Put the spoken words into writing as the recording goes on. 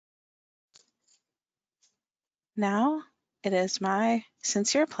Now, it is my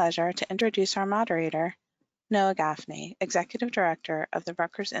sincere pleasure to introduce our moderator, Noa Gafni, Executive Director of the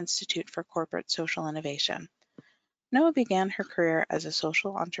Rutgers Institute for Corporate Social Innovation. Noa began her career as a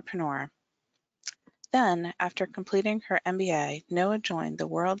social entrepreneur. Then, after completing her MBA, Noa joined the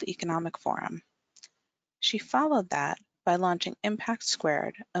World Economic Forum. She followed that by launching Impact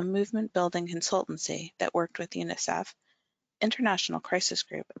Squared, a movement-building consultancy that worked with UNICEF, International Crisis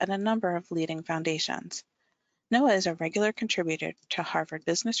Group, and a number of leading foundations. Noa is a regular contributor to Harvard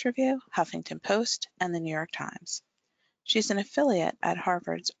Business Review, Huffington Post, and the New York Times. She's an affiliate at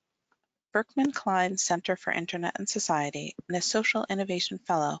Harvard's Berkman Klein Center for Internet and Society and a Social Innovation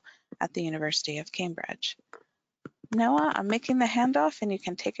Fellow at the University of Cambridge. Noa, I'm making the handoff and you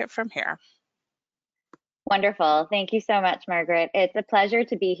can take it from here. Wonderful. Thank you so much, Margaret. It's a pleasure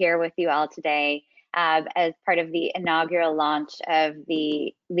to be here with you all today as part of the inaugural launch of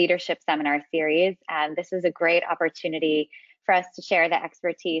the Leadership Seminar Series. This is a great opportunity for us to share the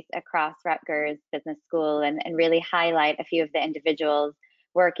expertise across Rutgers Business School and really highlight a few of the individuals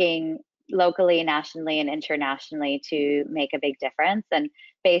working locally, nationally, and internationally to make a big difference. And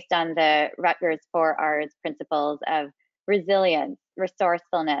based on the Rutgers 4Rs principles of resilience,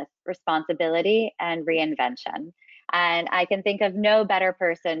 resourcefulness, responsibility, and reinvention. And I can think of no better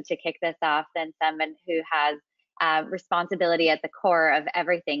person to kick this off than someone who has responsibility at the core of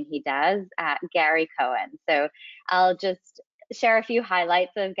everything he does, Gary Cohen. So I'll just share a few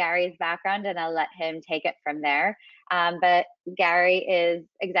highlights of Gary's background and I'll let him take it from there. But Gary is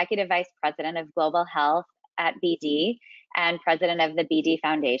Executive Vice President of Global Health at BD and President of the BD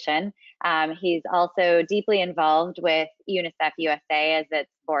Foundation. He's also deeply involved with UNICEF USA as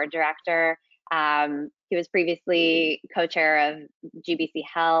its board director. He was previously co-chair of GBC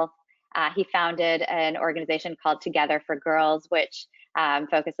Health. He founded an organization called Together for Girls, which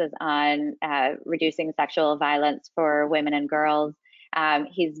focuses on reducing sexual violence for women and girls.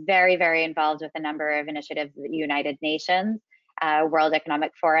 He's very, very involved with a number of initiatives at the United Nations, World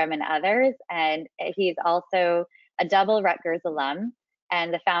Economic Forum, and others. And he's also a double Rutgers alum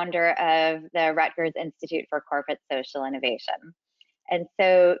and the founder of the Rutgers Institute for Corporate Social Innovation. And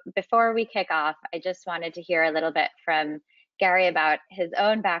so before we kick off, I just wanted to hear a little bit from Gary about his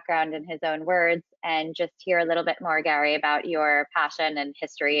own background in his own words, and just hear a little bit more, Gary, about your passion and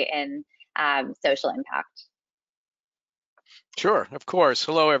history in social impact. Sure, of course.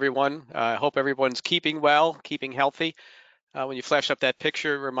 Hello, everyone. I hope everyone's keeping well, keeping healthy. When you flashed up that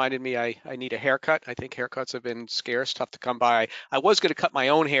picture, it reminded me I need a haircut. I think haircuts have been scarce, tough to come by. I was going to cut my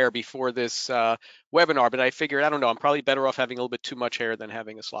own hair before this webinar, but I figured, I don't know, I'm probably better off having a little bit too much hair than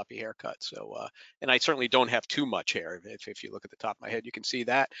having a sloppy haircut. So, and I certainly don't have too much hair. If you look at the top of my head, you can see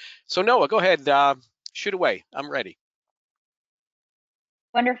that. So Noah, go ahead, shoot away. I'm ready.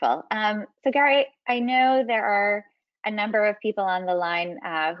 Wonderful. So Gary, I know there are a number of people on the line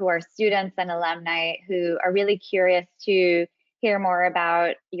who are students and alumni who are really curious to hear more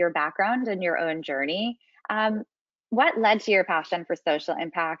about your background and your own journey. What led to your passion for social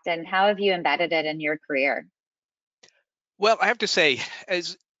impact, and how have you embedded it in your career? Well, I have to say,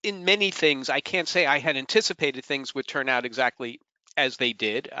 as in many things, I can't say I had anticipated things would turn out exactly as they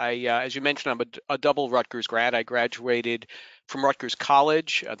did. As you mentioned, I'm a double Rutgers grad. I graduated from Rutgers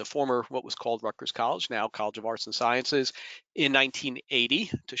College, the former what was called Rutgers College, now College of Arts and Sciences, in 1980,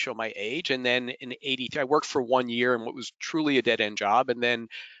 to show my age. And then in 83, I worked for 1 year in what was truly a dead-end job, and then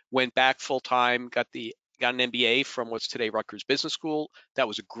went back full-time, got an MBA from what's today Rutgers Business School. That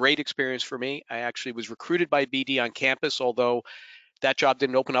was a great experience for me. I actually was recruited by BD on campus, although that job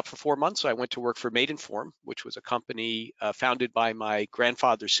didn't open up for 4 months. So I went to work for Maidenform, which was a company founded by my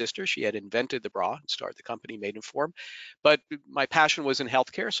grandfather's sister. She had invented the bra and started the company Maidenform. But my passion was in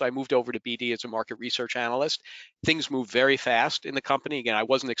healthcare, so I moved over to BD as a market research analyst. Things moved very fast in the company. Again, I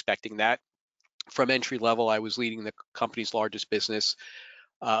wasn't expecting that. From entry level, I was leading the company's largest business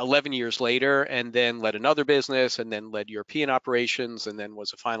 11 years later, and then led another business, and then led European operations, and then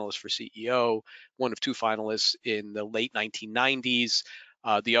was a finalist for CEO, one of 2 finalists in the late 1990s.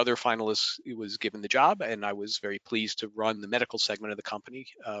 The other finalist was given the job, and I was very pleased to run the medical segment of the company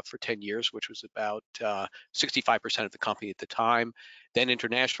for 10 years, which was about 65% of the company at the time. Then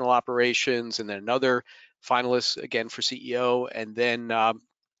international operations, and then another finalist again for CEO. And then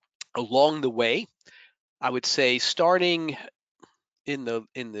along the way, I would say starting in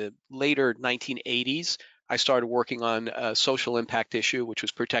the later 1980s, I started working on a social impact issue, which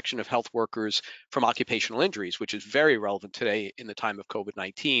was protection of health workers from occupational injuries, which is very relevant today in the time of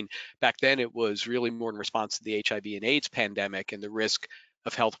COVID-19. Back then, it was really more in response to the HIV and AIDS pandemic and the risk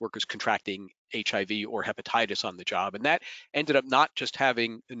of health workers contracting HIV or hepatitis on the job. And that ended up not just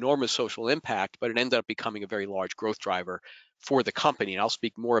having enormous social impact, but it ended up becoming a very large growth driver for the company. And I'll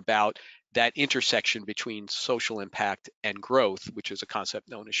speak more about that intersection between social impact and growth, which is a concept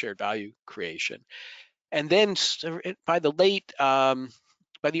known as shared value creation. And then by the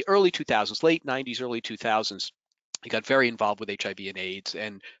early 2000s, late 90s, early 2000s, I got very involved with HIV and AIDS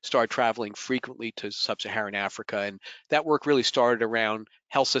and started traveling frequently to sub-Saharan Africa. And that work really started around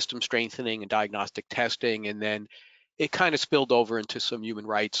health system strengthening and diagnostic testing. And then it kind of spilled over into some human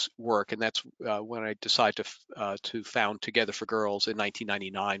rights work. And that's when I decided to found Together for Girls in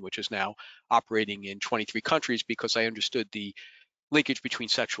 1999, which is now operating in 23 countries, because I understood the linkage between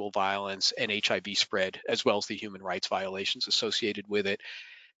sexual violence and HIV spread, as well as the human rights violations associated with it.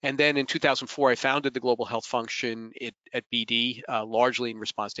 And then in 2004, I founded the global health function at BD, largely in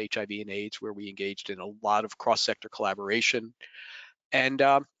response to HIV and AIDS, where we engaged in a lot of cross-sector collaboration. And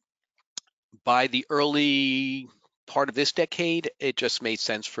by the early part of this decade, it just made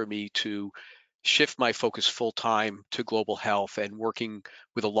sense for me to shift my focus full-time to global health and working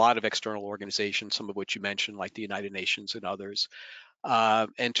with a lot of external organizations, some of which you mentioned, like the United Nations and others,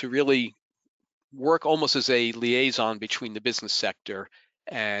 and to really work almost as a liaison between the business sector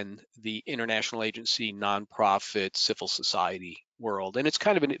and the international agency, nonprofit, civil society world. And it's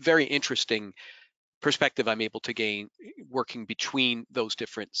kind of a very interesting perspective I'm able to gain working between those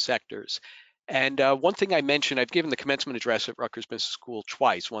different sectors. And one thing I mentioned, I've given the commencement address at Rutgers Business School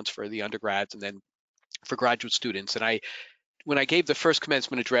twice, once for the undergrads and then for graduate students. And when I gave the first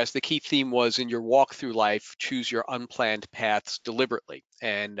commencement address, the key theme was, in your walk through life, choose your unplanned paths deliberately.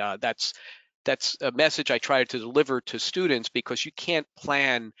 And that's a message I try to deliver to students, because you can't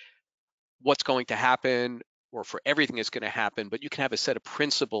plan what's going to happen or for everything that's going to happen, but you can have a set of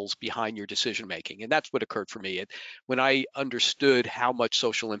principles behind your decision making. And that's what occurred for me. When I understood how much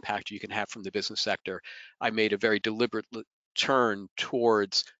social impact you can have from the business sector, I made a very deliberate turn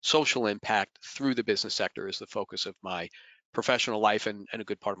towards social impact through the business sector as the focus of my professional life and a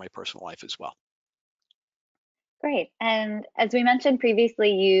good part of my personal life as well. Great. And as we mentioned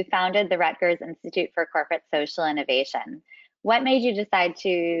previously, you founded the Rutgers Institute for Corporate Social Innovation. What made you decide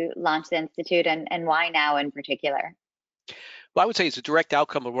to launch the Institute, and why now in particular? Well, I would say it's a direct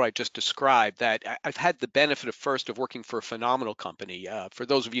outcome of what I just described, that I've had the benefit of working for a phenomenal company. For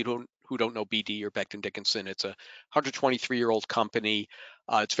those of you who don't know BD or Becton Dickinson, it's a 123-year-old company.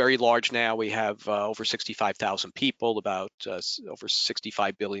 It's very large now. We have over 65,000 people, about over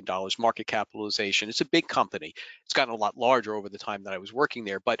 $65 billion market capitalization. It's a big company. It's gotten a lot larger over the time that I was working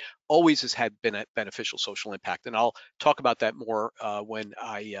there, but always has had been a beneficial social impact. And I'll talk about that more when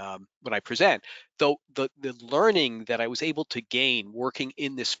I present. Though the learning that I was able to gain working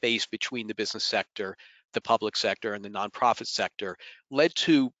in this space between the business sector, the public sector, and the nonprofit sector led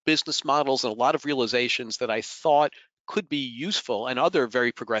to business models and a lot of realizations that I thought could be useful. And other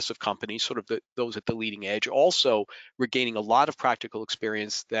very progressive companies, sort of those at the leading edge, also were gaining a lot of practical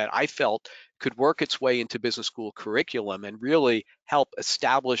experience that I felt could work its way into business school curriculum and really help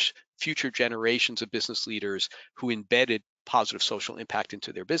establish future generations of business leaders who embedded positive social impact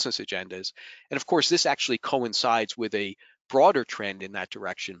into their business agendas. And of course, this actually coincides with a broader trend in that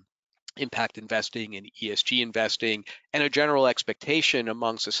direction: impact investing and ESG investing, and a general expectation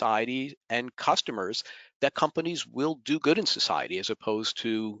among society and customers that companies will do good in society as opposed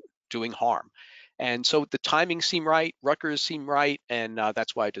to doing harm. And so the timing seemed right, Rutgers seemed right, and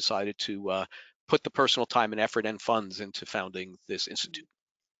that's why I decided to put the personal time and effort and funds into founding this institute.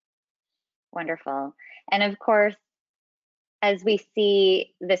 Wonderful. And of course, as we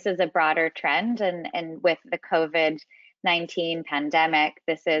see, this is a broader trend, and with the COVID-19 pandemic,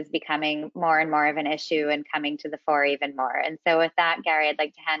 this is becoming more and more of an issue and coming to the fore even more. And so with that, Gary, I'd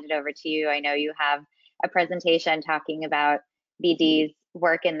like to hand it over to you. I know you have a presentation talking about BD's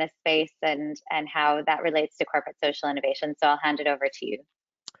work in this space and how that relates to corporate social innovation. So I'll hand it over to you.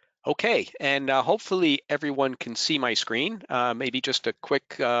 Okay, and hopefully everyone can see my screen. Maybe just a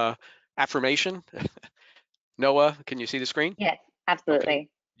quick affirmation. Noah, can you see the screen? Yes, absolutely. Okay.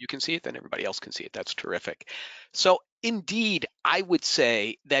 You can see it, then everybody else can see it. That's terrific. So indeed, I would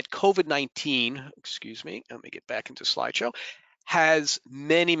say that COVID-19, excuse me, let me get back into slideshow, has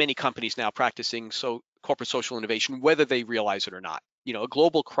many, many companies now practicing corporate social innovation, whether they realize it or not. You know, a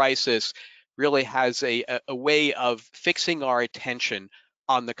global crisis really has a way of fixing our attention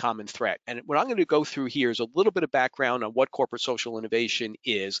on the common threat. And what I'm going to go through here is a little bit of background on what corporate social innovation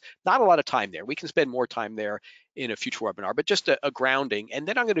is. Not a lot of time there. We can spend more time there in a future webinar, but just a grounding. And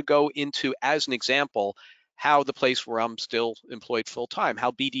then I'm going to go into, as an example, how the place where I'm still employed full time,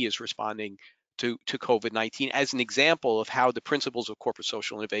 how BD is responding to COVID-19 as an example of how the principles of corporate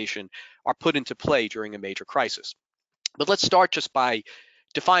social innovation are put into play during a major crisis. But let's start just by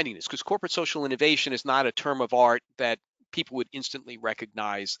defining this, because corporate social innovation is not a term of art that people would instantly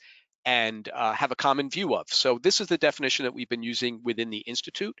recognize and have a common view of. So this is the definition that we've been using within the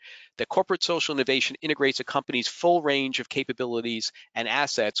Institute, that corporate social innovation integrates a company's full range of capabilities and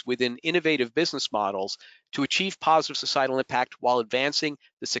assets within innovative business models to achieve positive societal impact while advancing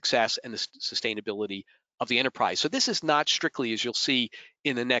the success and the sustainability of the enterprise. So this is not strictly, as you'll see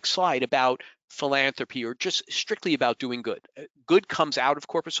in the next slide, about philanthropy or just strictly about doing good. Good comes out of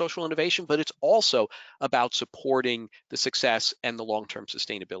corporate social innovation, but it's also about supporting the success and the long-term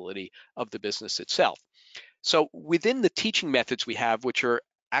sustainability of the business itself. So within the teaching methods we have, which are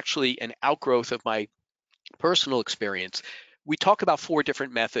actually an outgrowth of my personal experience, we talk about 4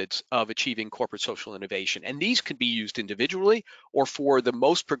 different methods of achieving corporate social innovation, and these can be used individually, or for the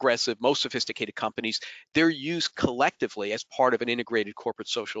most progressive, most sophisticated companies, they're used collectively as part of an integrated corporate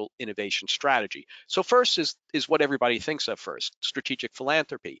social innovation strategy. So first is what everybody thinks of first, strategic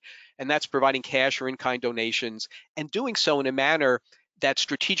philanthropy, and that's providing cash or in-kind donations and doing so in a manner that's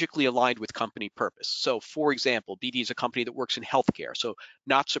strategically aligned with company purpose. So for example, BD is a company that works in healthcare. So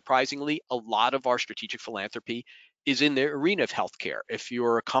not surprisingly, a lot of our strategic philanthropy is in the arena of healthcare. If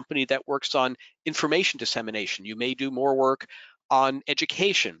you're a company that works on information dissemination, you may do more work on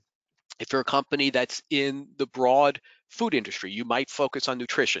education. If you're a company that's in the broad food industry, you might focus on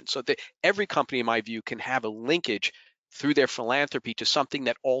nutrition. So that every company, in my view, can have a linkage through their philanthropy to something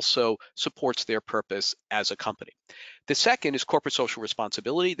that also supports their purpose as a company. The second is corporate social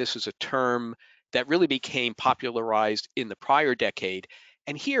responsibility. This is a term that really became popularized in the prior decade.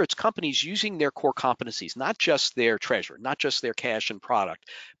 And here it's companies using their core competencies, not just their treasure, not just their cash and product,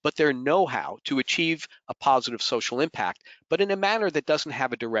 but their know-how to achieve a positive social impact, but in a manner that doesn't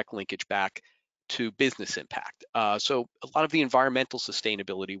have a direct linkage back to business impact. So a lot of the environmental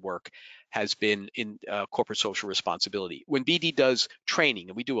sustainability work has been in corporate social responsibility. When BD does training,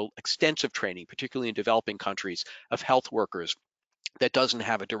 and we do extensive training, particularly in developing countries, of health workers that doesn't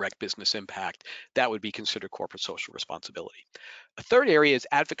have a direct business impact, that would be considered corporate social responsibility. A third area is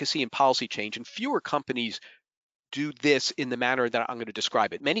advocacy and policy change, and fewer companies do this in the manner that I'm going to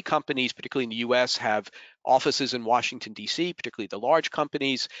describe it. Many companies, particularly in the US, have offices in Washington, D.C., particularly the large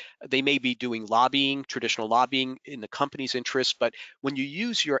companies. They may be doing lobbying, traditional lobbying in the company's interest, but when you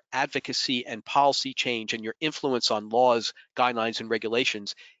use your advocacy and policy change and your influence on laws, guidelines, and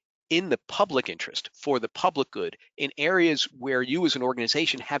regulations in the public interest, for the public good, in areas where you as an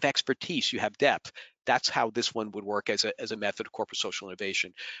organization have expertise, you have depth, that's how this one would work as a method of corporate social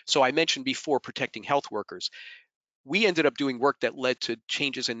innovation. So I mentioned before protecting health workers. We ended up doing work that led to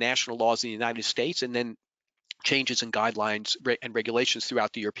changes in national laws in the United States and then changes in guidelines and regulations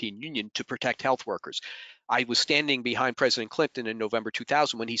throughout the European Union to protect health workers. I was standing behind President Clinton in November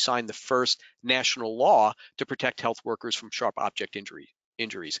 2000 when he signed the first national law to protect health workers from sharp object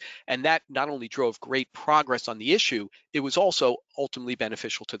injuries. And that not only drove great progress on the issue, it was also ultimately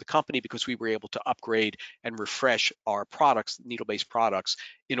beneficial to the company because we were able to upgrade and refresh our products, needle-based products,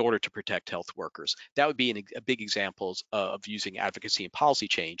 in order to protect health workers. That would be a big example of using advocacy and policy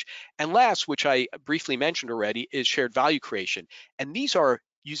change. And last, which I briefly mentioned already, is shared value creation. And these are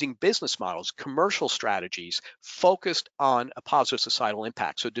using business models, commercial strategies focused on a positive societal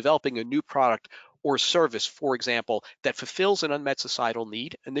impact. So developing a new product or service, for example, that fulfills an unmet societal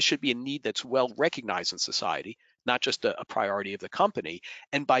need, and this should be a need that's well recognized in society, not just a priority of the company,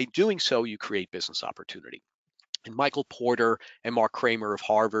 and by doing so, you create business opportunity. And Michael Porter and Mark Kramer of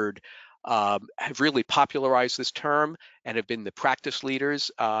Harvard have really popularized this term and have been the practice leaders.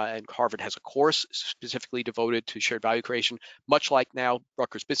 And Harvard has a course specifically devoted to shared value creation, much like now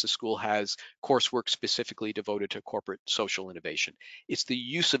Rutgers Business School has coursework specifically devoted to corporate social innovation. It's the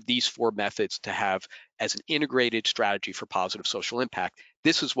use of these 4 methods to have as an integrated strategy for positive social impact.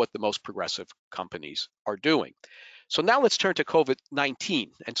 This is what the most progressive companies are doing. So now let's turn to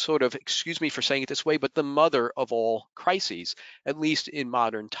COVID-19 and sort of, excuse me for saying it this way, but the mother of all crises, at least in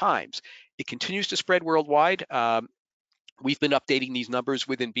modern times. It continues to spread worldwide. We've been updating these numbers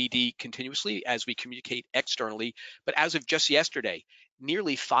within BD continuously as we communicate externally, but as of just yesterday,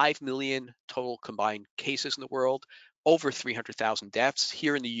 nearly 5 million total combined cases in the world, over 300,000 deaths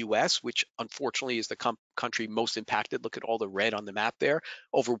here in the US, which unfortunately is the country most impacted. Look at all the red on the map there.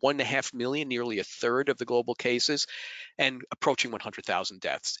 Over 1.5 million, nearly a third of the global cases, and approaching 100,000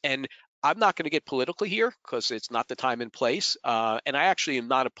 deaths. And I'm not going to get political here because it's not the time and place. And I actually am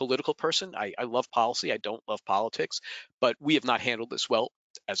not a political person. I love policy. I don't love politics, but we have not handled this well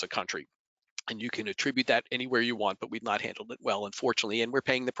as a country. And you can attribute that anywhere you want, but we've not handled it well, unfortunately, and we're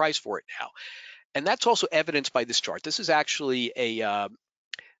paying the price for it now. And that's also evidenced by this chart. This is actually a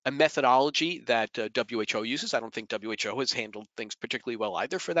methodology that WHO uses. I don't think WHO has handled things particularly well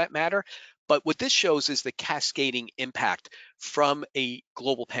either, for that matter. But what this shows is the cascading impact from a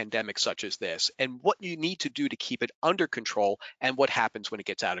global pandemic such as this, and what you need to do to keep it under control, and what happens when it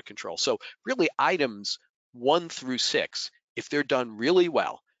gets out of control. So really, items 1 through 6, if they're done really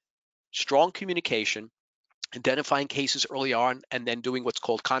well, strong communication, identifying cases early on, and then doing what's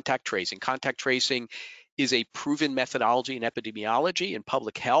called contact tracing. Contact tracing is a proven methodology in epidemiology and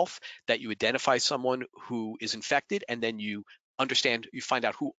public health that you identify someone who is infected, and then you find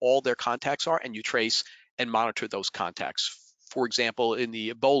out who all their contacts are, and you trace and monitor those contacts. For example, in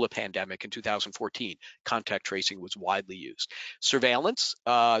the Ebola pandemic in 2014, contact tracing was widely used. Surveillance,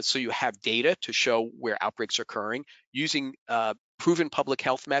 so you have data to show where outbreaks are occurring using proven public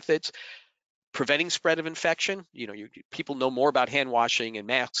health methods. Preventing spread of infection, people know more about hand washing and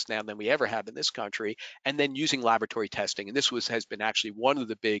masks now than we ever have in this country, and then using laboratory testing. And this has been actually one of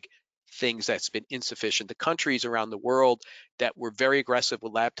the big things that's been insufficient. The countries around the world that were very aggressive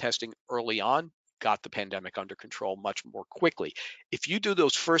with lab testing early on got the pandemic under control much more quickly. If you do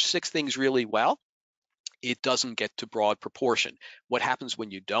those first 6 things really well, it doesn't get to broad proportion. What happens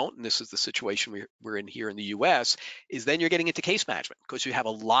when you don't, and this is the situation we're in here in the US, is then you're getting into case management, because you have a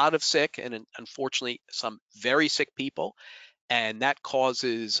lot of sick and unfortunately some very sick people, and that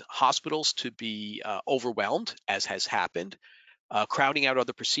causes hospitals to be overwhelmed, as has happened, crowding out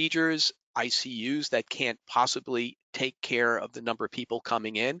other procedures, ICUs that can't possibly take care of the number of people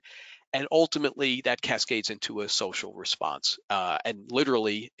coming in. And ultimately, that cascades into a social response. And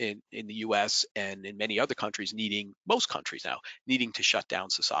literally in the US and in many other countries, most countries now, needing to shut down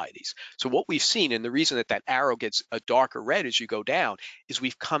societies. So what we've seen, and the reason that arrow gets a darker red as you go down, is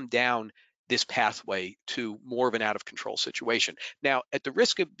we've come down this pathway to more of an out of control situation. Now, at the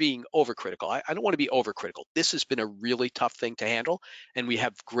risk of being overcritical, I don't want to be overcritical. This has been a really tough thing to handle. And we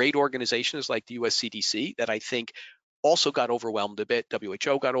have great organizations like the US CDC that I think also got overwhelmed a bit.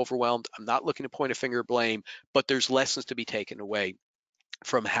 WHO got overwhelmed. I'm not looking to point a finger of blame, but there's lessons to be taken away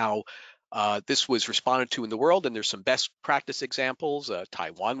from how this was responded to in the world. And there's some best practice examples.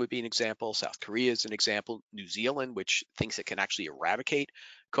 Taiwan would be an example. South Korea is an example. New Zealand, which thinks it can actually eradicate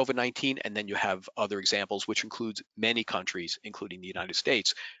COVID-19. And then you have other examples, which includes many countries, including the United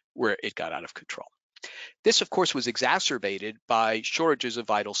States, where it got out of control. This, of course, was exacerbated by shortages of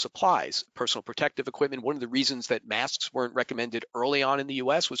vital supplies, personal protective equipment. One of the reasons that masks weren't recommended early on in the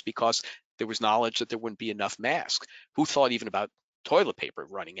US was because there was knowledge that there wouldn't be enough masks. Who thought even about toilet paper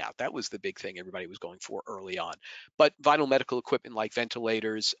running out? That was the big thing everybody was going for early on. But vital medical equipment like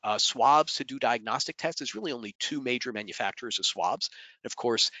ventilators, swabs to do diagnostic tests. There's really only 2 major manufacturers of swabs. And of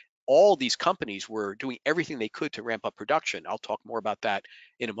course, all these companies were doing everything they could to ramp up production. I'll talk more about that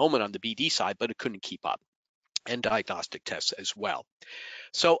in a moment on the BD side, but it couldn't keep up, and diagnostic tests as well.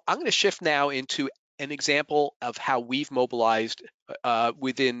 So I'm going to shift now into an example of how we've mobilized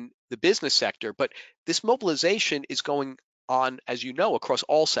within the business sector, but this mobilization is going on, as you know, across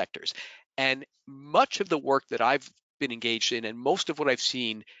all sectors. And much of the work that I've been engaged in, and most of what I've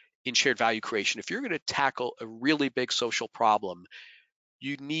seen in shared value creation, if you're going to tackle a really big social problem,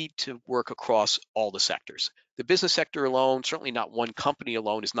 you need to work across all the sectors. The business sector alone, certainly not one company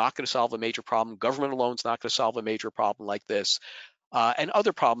alone, is not going to solve a major problem. Government alone is not going to solve a major problem like this, and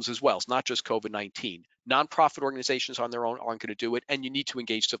other problems as well. It's not just COVID-19. Nonprofit organizations on their own aren't going to do it, and you need to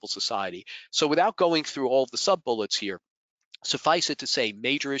engage civil society. So without going through all of the sub-bullets here, suffice it to say,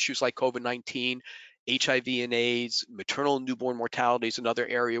 major issues like COVID-19, HIV and AIDS, maternal and newborn mortality is another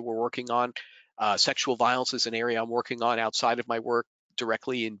area we're working on. Sexual violence is an area I'm working on outside of my work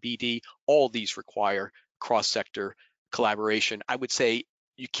directly in BD. All of these require cross-sector collaboration. I would say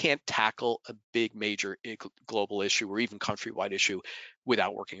you can't tackle a big major global issue or even countrywide issue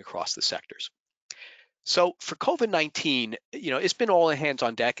without working across the sectors. So for COVID-19, it's been all hands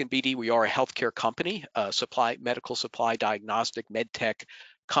on deck in BD. We are a healthcare company, medical supply, diagnostic, med tech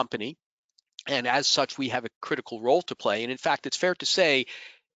company. And as such, we have a critical role to play. And in fact, it's fair to say,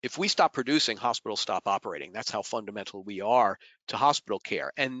 if we stop producing, hospitals stop operating. That's how fundamental we are to hospital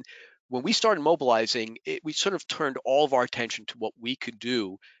care. And when we started mobilizing, we sort of turned all of our attention to what we could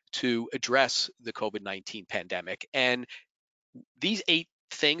do to address the COVID-19 pandemic. And these 8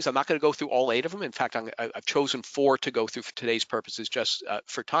 things, I'm not going to go through all 8 of them. In fact, I've chosen 4 to go through for today's purposes, just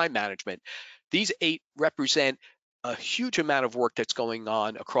for time management. These 8 represent a huge amount of work that's going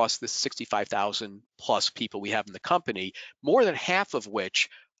on across the 65,000 plus people we have in the company, more than half of which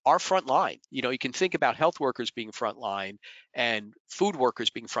are frontline. You know, you can think about health workers being frontline and food workers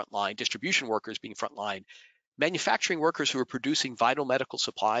being frontline, distribution workers being frontline. Manufacturing workers who are producing vital medical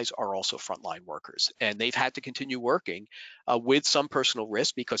supplies are also frontline workers, and they've had to continue working with some personal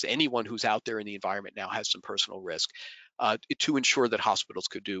risk, because anyone who's out there in the environment now has some personal risk, to ensure that hospitals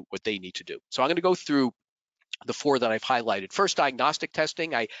could do what they need to do. So I'm going to go through the four that I've highlighted. First, diagnostic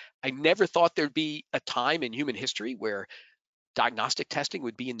testing. I never thought there'd be a time in human history where diagnostic testing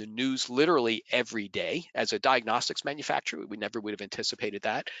would be in the news literally every day. As a diagnostics manufacturer, we never would have anticipated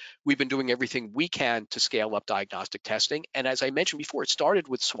that. We've been doing everything we can to scale up diagnostic testing. And as I mentioned before, it started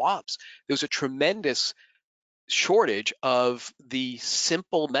with swabs. There was a tremendous shortage of the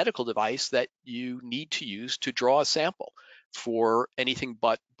simple medical device that you need to use to draw a sample for anything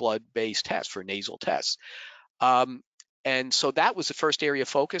but blood-based tests, for nasal tests. Um, and so that was the first area of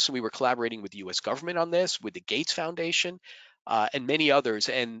focus. And we were collaborating with the US government on this, with the Gates Foundation, and many others.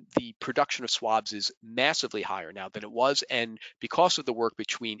 And the production of swabs is massively higher now than it was. And because of the work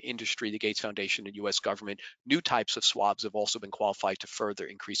between industry, the Gates Foundation, and US government, new types of swabs have also been qualified to further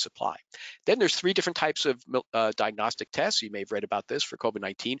increase supply. Then there's three different types of diagnostic tests. You may have read about this for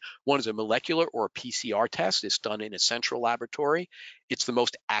COVID-19. One is a molecular or a PCR test. It's done in a central laboratory. It's the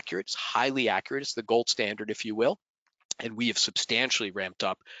most accurate, it's highly accurate. It's the gold standard, if you will. And we have substantially ramped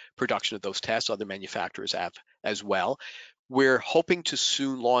up production of those tests. Other manufacturers have as well. We're hoping to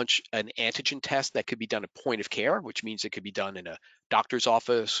soon launch an antigen test that could be done at point of care, which means it could be done in a doctor's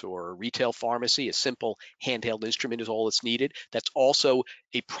office or a retail pharmacy. A simple handheld instrument is all that's needed. That's also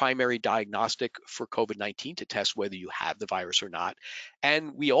a primary diagnostic for COVID-19 to test whether you have the virus or not.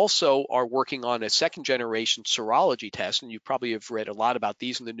 And we also are working on a second generation serology test, and you probably have read a lot about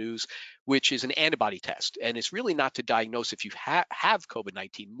these in the news, which is an antibody test. And it's really not to diagnose if you have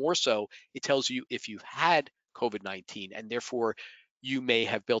COVID-19. More so, it tells you if you've had COVID-19, and therefore you may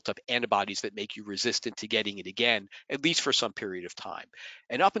have built up antibodies that make you resistant to getting it again, at least for some period of time.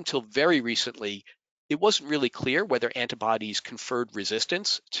 And up until very recently, it wasn't really clear whether antibodies conferred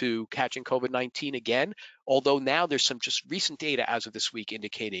resistance to catching COVID-19 again, although now there's some just recent data as of this week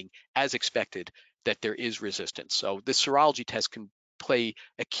indicating, as expected, that there is resistance. So the serology test can play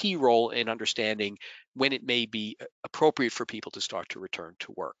a key role in understanding when it may be appropriate for people to start to return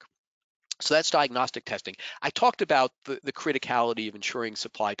to work. So that's diagnostic testing. I talked about the criticality of ensuring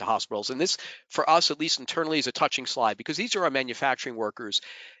supply to hospitals. And this, for us, at least internally, is a touching slide, because these are our manufacturing workers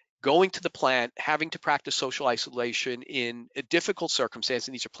going to the plant, having to practice social isolation in a difficult circumstance.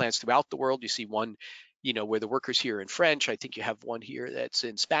 And these are plants throughout the world. You see one, where the workers here in French. I think you have one here that's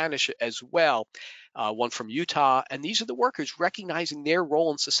in Spanish as well, one from Utah. And these are the workers recognizing their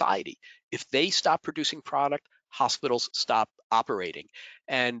role in society. If they stop producing product, hospitals stop operating.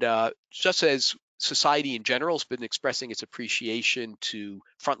 And just as society in general has been expressing its appreciation to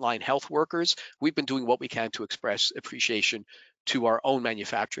frontline health workers, we've been doing what we can to express appreciation to our own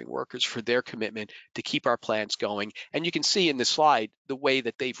manufacturing workers for their commitment to keep our plants going. And you can see in this slide the way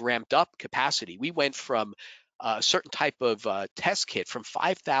that they've ramped up capacity. We went from a certain type of test kit from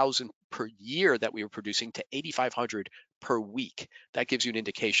 5,000 per year that we were producing to 8,500 per week. That gives you an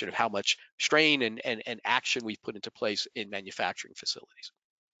indication of how much strain and action we've put into place in manufacturing facilities.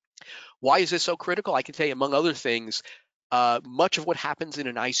 Why is this so critical? I can tell you, among other things, much of what happens in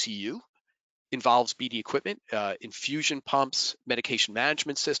an ICU involves BD equipment, infusion pumps, medication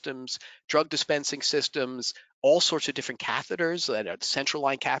management systems, drug dispensing systems, all sorts of different catheters that are central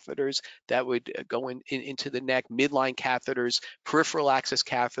line catheters that would go into the neck, midline catheters, peripheral access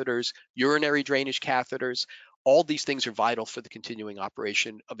catheters, urinary drainage catheters. All these things are vital for the continuing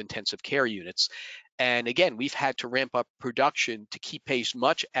operation of intensive care units. And again, we've had to ramp up production to keep pace,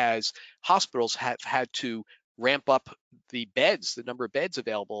 much as hospitals have had to ramp up the beds, the number of beds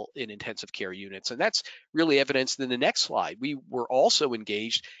available in intensive care units. And that's really evidenced in the next slide. We were also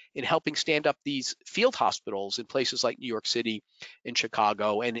engaged in helping stand up these field hospitals in places like New York City and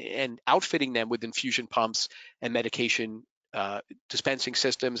Chicago, and outfitting them with infusion pumps and medication dispensing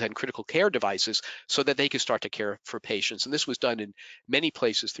systems and critical care devices so that they could start to care for patients. And this was done in many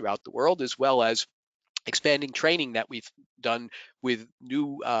places throughout the world, as well as expanding training that we've done with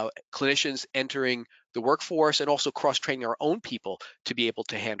new clinicians entering the workforce, and also cross-training our own people to be able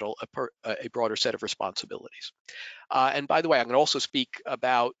to handle a broader set of responsibilities. And by the way, I'm going to also speak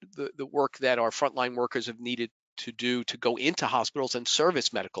about the work that our frontline workers have needed to do to go into hospitals and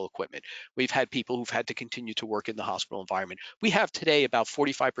service medical equipment. We've had people who've had to continue to work in the hospital environment. We have today about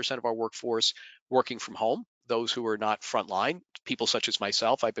 45% of our workforce working from home, those who are not frontline, people such as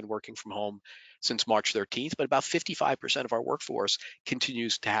myself. I've been working from home since March 13th, but about 55% of our workforce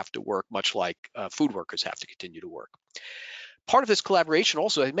continues to have to work, much like food workers have to continue to work. part of this collaboration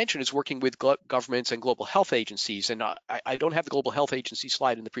also, I mentioned, is working with governments and global health agencies. And I don't have the global health agency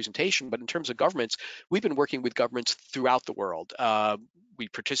slide in the presentation, but in terms of governments, we've been working with governments throughout the world. We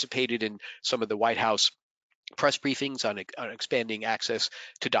participated in some of the White House press briefings on expanding access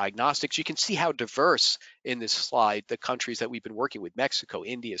to diagnostics. You can see how diverse in this slide the countries that we've been working with: Mexico,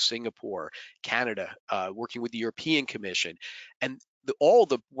 India, Singapore, Canada, working with the European Commission. And all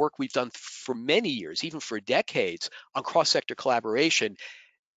the work we've done for many years, even for decades, on cross-sector collaboration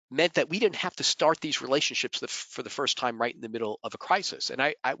meant that we didn't have to start these relationships for the first time right in the middle of a crisis. And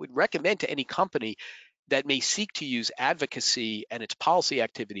I would recommend to any company that may seek to use advocacy and its policy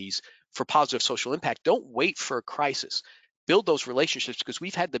activities for positive social impact, don't wait for a crisis. Build those relationships, because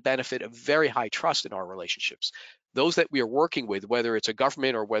we've had the benefit of very high trust in our relationships. Those that we are working with, whether it's a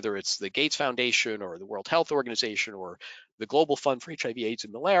government or whether it's the Gates Foundation or the World Health Organization or the Global Fund for HIV, AIDS,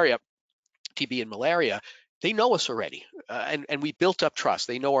 and Malaria, TB and malaria, they know us already, and we built up trust.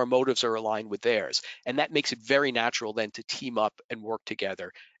 They know our motives are aligned with theirs, and that makes it very natural then to team up and work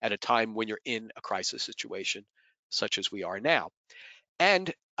together at a time when you're in a crisis situation such as we are now.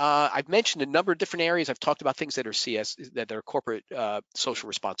 And I've mentioned a number of different areas. I've talked about things that are that are corporate social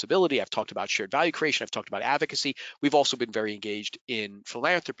responsibility. I've talked about shared value creation. I've talked about advocacy. We've also been very engaged in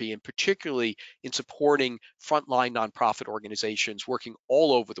philanthropy, and particularly in supporting frontline nonprofit organizations working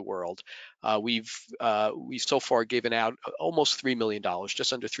all over the world. We've so far given out almost $3 million,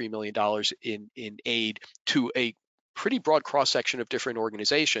 just under $3 million in aid to a pretty broad cross-section of different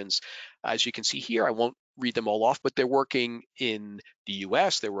organizations. As you can see here, I won't read them all off, but they're working in the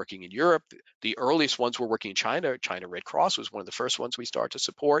US, they're working in Europe. The earliest ones were working in China. China Red Cross was one of the first ones we started to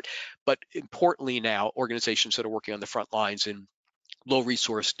support. But importantly now, organizations that are working on the front lines in low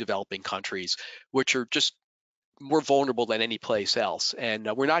resource developing countries, which are just more vulnerable than any place else. And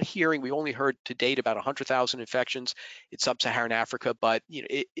we're not hearing, we only heard to date about 100,000 infections in sub-Saharan Africa, but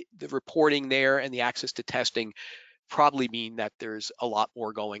the reporting there and the access to testing probably mean that there's a lot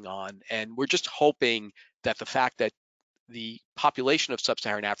more going on. And we're just hoping that the fact that the population of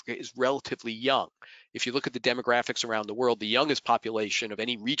sub-Saharan Africa is relatively young. If you look at the demographics around the world, the youngest population of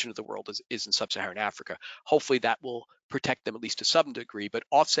any region of the world is in sub-Saharan Africa. Hopefully that will protect them at least to some degree, but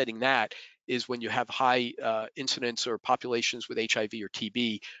offsetting that is when you have high incidence or populations with HIV or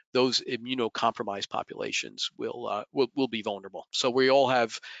TB, those immunocompromised populations will be vulnerable. So we all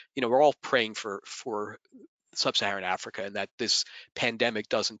have, we're all praying for sub-Saharan Africa, and that this pandemic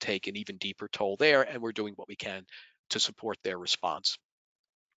doesn't take an even deeper toll there, and we're doing what we can to support their response.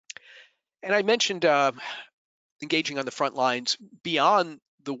 And I mentioned engaging on the front lines. Beyond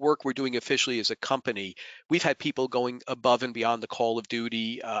the work we're doing officially as a company, we've had people going above and beyond the call of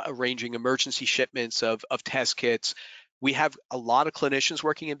duty, arranging emergency shipments of test kits. We have a lot of clinicians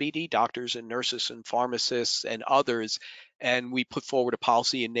working in BD, doctors and nurses and pharmacists and others, and we put forward a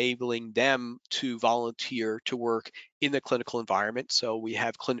policy enabling them to volunteer to work in the clinical environment. So we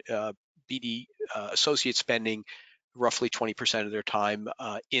have BD associates spending roughly 20% of their time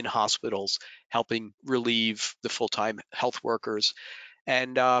in hospitals, helping relieve the full-time health workers.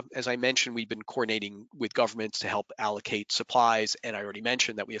 And as I mentioned, we've been coordinating with governments to help allocate supplies. And I already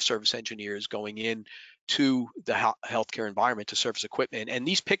mentioned that we have service engineers going in to the healthcare environment to service equipment. And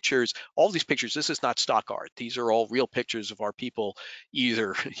these pictures, all these pictures, this is not stock art. These are all real pictures of our people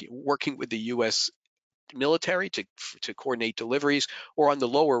either working with the U.S. military to coordinate deliveries, or on the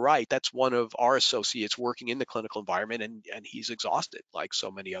lower right, that's one of our associates working in the clinical environment, and he's exhausted like so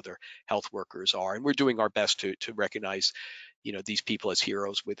many other health workers are. And we're doing our best to recognize these people as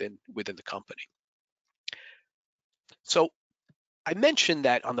heroes within the company. So I mentioned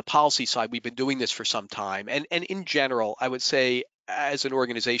that on the policy side, we've been doing this for some time. And in general, I would say as an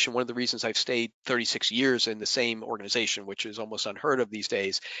organization, one of the reasons I've stayed 36 years in the same organization, which is almost unheard of these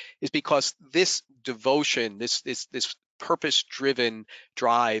days, is because this devotion, this purpose-driven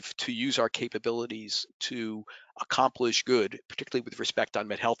drive to use our capabilities to accomplish good, particularly with respect to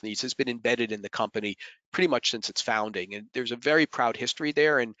unmet health needs, has been embedded in the company pretty much since its founding. And there's a very proud history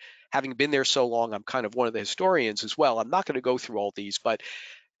there. And having been there so long, I'm kind of one of the historians as well. I'm not going to go through all these, but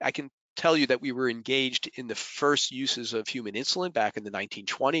I can tell you that we were engaged in the first uses of human insulin back in the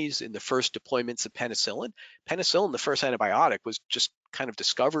 1920s, in the first deployments of penicillin. Penicillin, the first antibiotic, was just kind of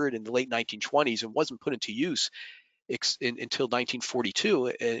discovered in the late 1920s and wasn't put into use until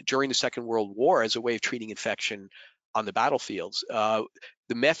 1942 during the Second World War as a way of treating infection on the battlefields. The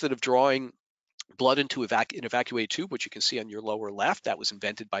method of drawing blood into an evacuated tube, which you can see on your lower left, that was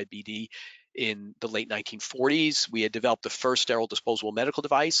invented by BD in the late 1940s. We had developed the first sterile disposable medical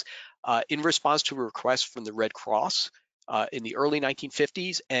device in response to a request from the Red Cross in the early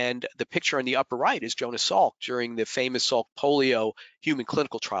 1950s, and the picture on the upper right is Jonas Salk during the famous Salk polio human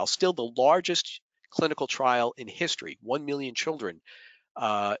clinical trial, still the largest clinical trial in history. 1 million children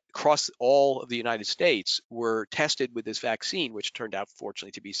across all of the United States were tested with this vaccine, which turned out,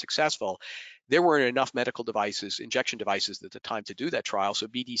 fortunately, to be successful. There weren't enough medical devices, injection devices at the time to do that trial, so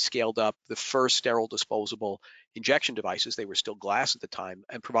BD scaled up the first sterile disposable injection devices. They were still glass at the time,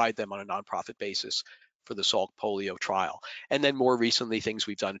 and provide them on a nonprofit basis for the Salk polio trial. And then more recently, things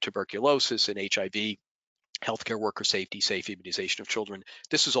we've done in tuberculosis and HIV, healthcare worker safety, safe immunization of children.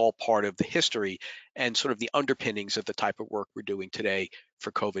 This is all part of the history and sort of the underpinnings of the type of work we're doing today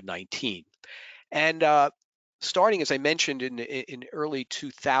for COVID-19. And starting, as I mentioned, in early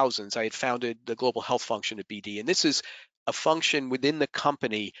 2000s, I had founded the global health function at BD. And this is a function within the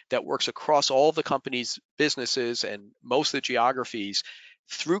company that works across all of the company's businesses and most of the geographies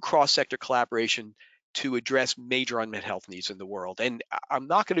through cross-sector collaboration to address major unmet health needs in the world. And I'm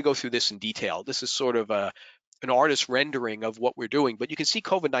not going to go through this in detail. This is sort of an artist rendering of what we're doing, but you can see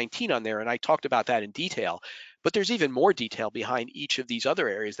COVID-19 on there, and I talked about that in detail. But there's even more detail behind each of these other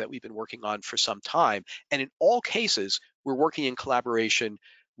areas that we've been working on for some time. And in all cases, we're working in collaboration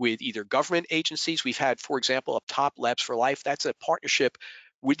with either government agencies. We've had, for example, up top, Labs for Life. That's a partnership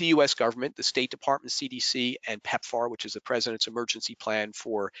with the US government, the State Department, CDC, and PEPFAR, which is the President's Emergency Plan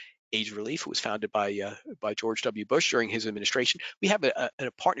for AIDS Relief. It was founded by George W. Bush during his administration. We have a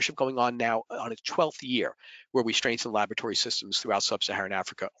partnership going on now on its 12th year, where we strengthen laboratory systems throughout sub-Saharan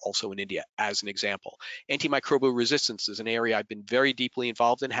Africa, also in India, as an example. Antimicrobial resistance is an area I've been very deeply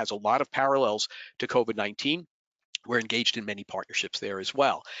involved in, has a lot of parallels to COVID-19. We're engaged in many partnerships there as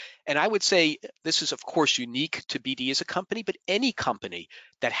well. And I would say this is, of course, unique to BD as a company, but any company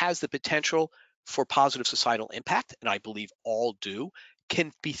that has the potential for positive societal impact, and I believe all do,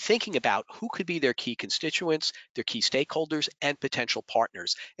 can be thinking about who could be their key constituents, their key stakeholders, and potential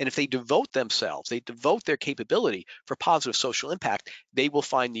partners. And if they devote themselves, they devote their capability for positive social impact, they will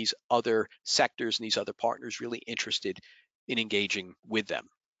find these other sectors and these other partners really interested in engaging with them.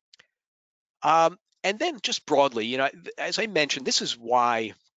 And then just broadly, as I mentioned, this is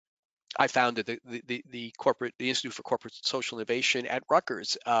why I founded the Institute for Corporate Social Innovation at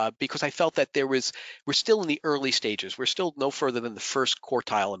Rutgers, because I felt that we're still in the early stages. We're still no further than the first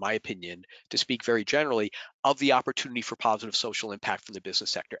quartile, in my opinion, to speak very generally, of the opportunity for positive social impact from the business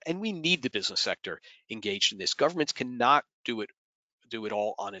sector. And we need the business sector engaged in this. Governments cannot do it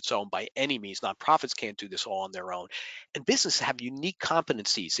all on its own by any means. Nonprofits can't do this all on their own. And businesses have unique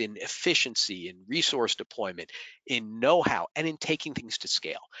competencies in efficiency, in resource deployment, in know-how, and in taking things to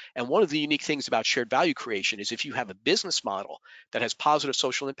scale. And one of the unique things about shared value creation is if you have a business model that has positive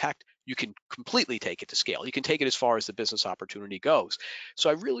social impact, you can completely take it to scale. You can take it as far as the business opportunity goes. So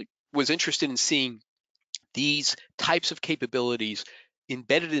I really was interested in seeing these types of capabilities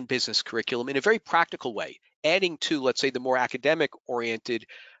embedded in business curriculum in a very practical way, adding to, let's say, the more academic-oriented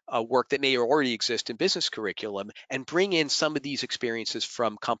work that may already exist in business curriculum, and bring in some of these experiences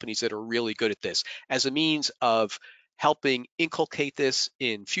from companies that are really good at this as a means of helping inculcate this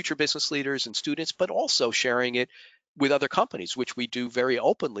in future business leaders and students, but also sharing it with other companies, which we do very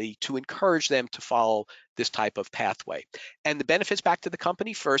openly to encourage them to follow this type of pathway. And the benefits back to the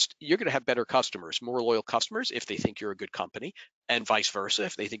company: first, you're going to have better customers, more loyal customers if they think you're a good company, and vice versa.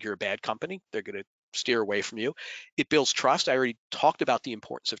 If they think you're a bad company, they're going to steer away from you. It builds trust. I already talked about the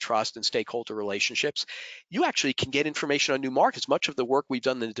importance of trust and stakeholder relationships. You actually can get information on new markets. Much of the work we've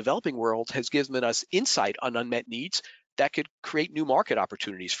done in the developing world has given us insight on unmet needs that could create new market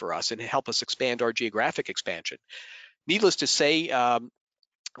opportunities for us and help us expand our geographic expansion. Needless to say,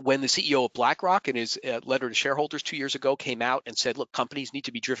 when the CEO of BlackRock in his letter to shareholders 2 years ago came out and said, look, companies need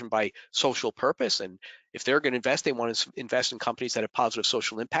to be driven by social purpose, and if they're going to invest, they want to invest in companies that have positive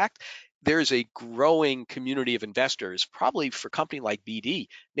social impact. There's a growing community of investors, probably for a company like BD,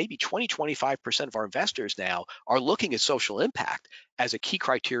 maybe 20-25% of our investors now are looking at social impact as a key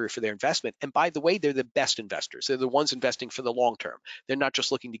criteria for their investment. And by the way, they're the best investors. They're the ones investing for the long term. They're not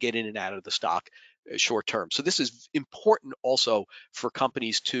just looking to get in and out of the stock short term. So this is important also for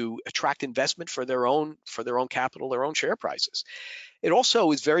companies to attract investment for their own capital, their own share prices. It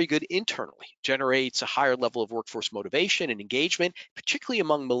also is very good internally, generates a higher level of workforce motivation and engagement, particularly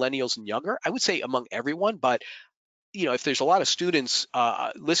among millennials and younger. I would say among everyone, but if there's a lot of students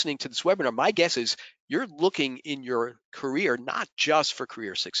listening to this webinar, my guess is you're looking in your career not just for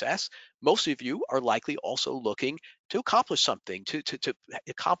career success. Most of you are likely also looking to accomplish something, to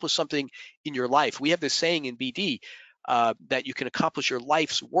accomplish something in your life. We have this saying in BD that you can accomplish your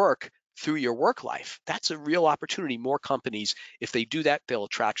life's work through your work life. That's a real opportunity. More companies, if they do that, they'll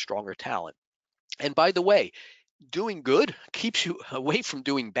attract stronger talent. And by the way, doing good keeps you away from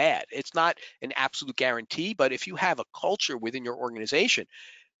doing bad. It's not an absolute guarantee, but if you have a culture within your organization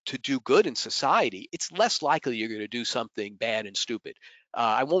to do good in society, it's less likely you're going to do something bad and stupid.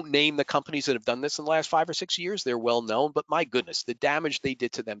 I won't name the companies that have done this in the last 5 or 6 years. They're well known, but my goodness, the damage they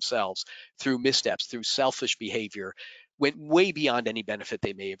did to themselves through missteps, through selfish behavior, went way beyond any benefit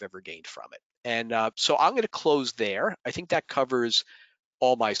they may have ever gained from it. And so I'm going to close there. I think that covers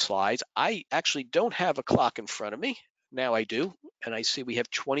all my slides. I actually don't have a clock in front of me. Now I do, and I see we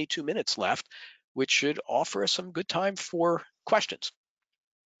have 22 minutes left, which should offer us some good time for questions.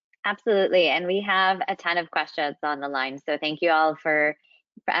 Absolutely. And we have a ton of questions on the line. So thank you all for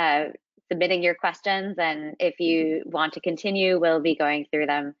submitting your questions. And if you want to continue, we'll be going through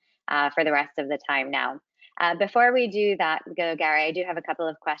them for the rest of the time now. Before we do that, Gary, I do have a couple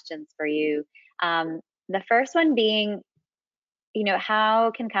of questions for you. The first one being,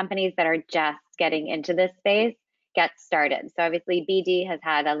 how can companies that are just getting into this space get started? So obviously BD has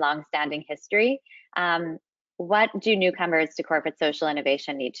had a long-standing history. What do newcomers to corporate social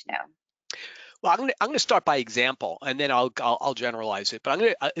innovation need to know? Well, I'm going to start by example, and then I'll generalize it.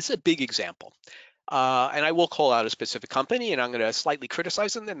 But it's a big example, and I will call out a specific company, and I'm going to slightly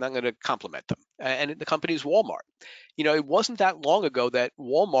criticize them, and I'm going to compliment them. And the company is Walmart. It wasn't that long ago that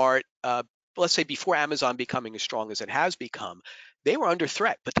Walmart, let's say before Amazon becoming as strong as it has become, they were under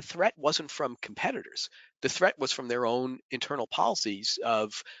threat. But the threat wasn't from competitors. The threat was from their own internal policies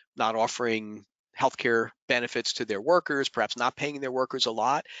of not offering healthcare benefits to their workers, perhaps not paying their workers a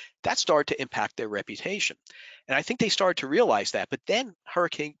lot. That started to impact their reputation. And I think they started to realize that. But then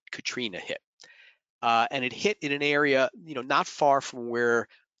Hurricane Katrina hit. And it hit in an area, not far from where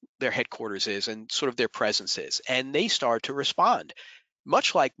their headquarters is and sort of their presence is. And they started to respond,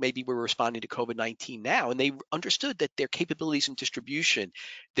 much like maybe we're responding to COVID-19 now. And they understood that their capabilities in distribution,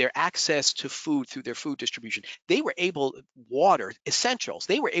 their access to food through their food distribution, they were able, water, essentials,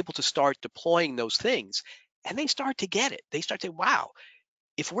 they were able to start deploying those things. And they start to get it. They start to, wow,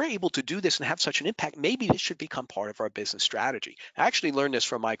 if we're able to do this and have such an impact, maybe this should become part of our business strategy. I actually learned this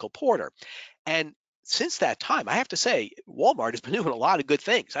from Michael Porter. And since that time, I have to say, Walmart has been doing a lot of good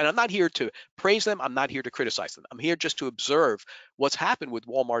things. And I'm not here to praise them. I'm not here to criticize them. I'm here just to observe what's happened with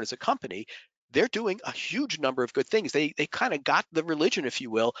Walmart as a company. They're doing a huge number of good things. They kind of got the religion, if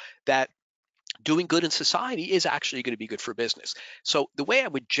you will, that doing good in society is actually going to be good for business. So the way I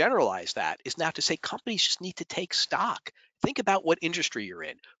would generalize that is not to say companies just need to take stock. Think about what industry you're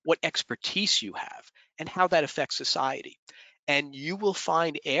in, what expertise you have, and how that affects society. And you will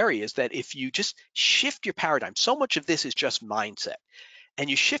find areas that if you just shift your paradigm, so much of this is just mindset. And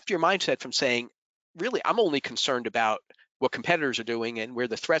you shift your mindset from saying, really, I'm only concerned about what competitors are doing and where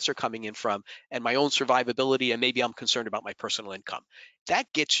the threats are coming in from and my own survivability, and maybe I'm concerned about my personal income.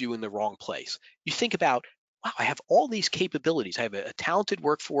 That gets you in the wrong place. You think about, wow, I have all these capabilities. I have a talented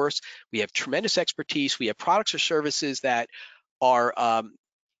workforce. We have tremendous expertise. We have products or services that are,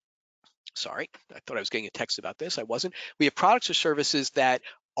 sorry, I thought I was getting a text about this. I wasn't. We have products or services that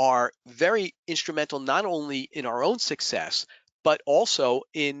are very instrumental, not only in our own success, but also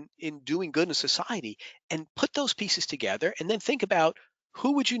in doing good in society. And put those pieces together and then think about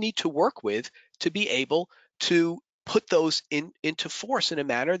who would you need to work with to be able to put those into force in a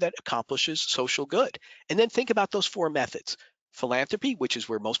manner that accomplishes social good. And then think about those four methods. Philanthropy, which is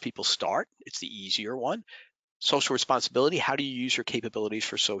where most people start. It's the easier one. Social responsibility, how do you use your capabilities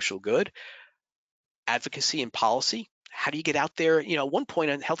for social good? Advocacy and policy, how do you get out there? At one point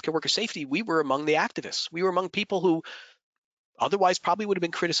on healthcare worker safety, we were among the activists. We were among people who otherwise probably would have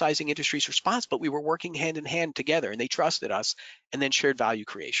been criticizing industry's response, but we were working hand in hand together and they trusted us. And then shared value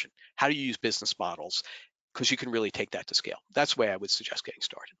creation. How do you use business models? Because you can really take that to scale. That's the way I would suggest getting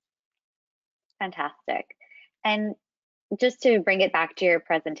started. Fantastic. And just to bring it back to your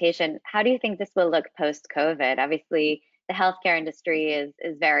presentation, how do you think this will look post-COVID? Obviously, the healthcare industry is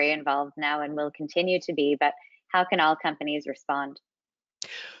very involved now and will continue to be, but how can all companies respond?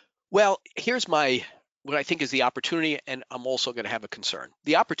 Well, here's what I think is the opportunity, and I'm also going to have a concern.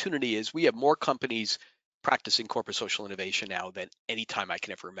 The opportunity is we have more companies practicing corporate social innovation now than any time I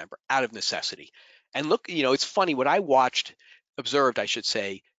can ever remember, out of necessity. And look, it's funny, what I observed, I should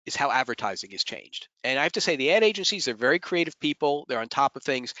say, is how advertising has changed. And I have to say, the ad agencies, they're very creative people. They're on top of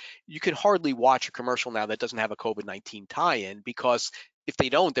things. You can hardly watch a commercial now that doesn't have a COVID-19 tie-in, because if they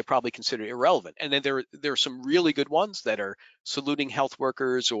don't, they're probably considered irrelevant. And then there are some really good ones that are saluting health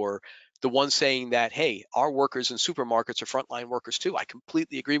workers, or the ones saying that, hey, our workers in supermarkets are frontline workers too. I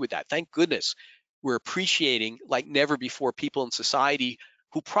completely agree with that. Thank goodness we're appreciating like never before people in society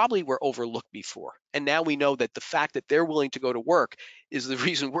who probably were overlooked before. And now we know that the fact that they're willing to go to work is the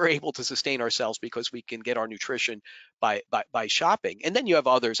reason we're able to sustain ourselves, because we can get our nutrition by shopping. And then you have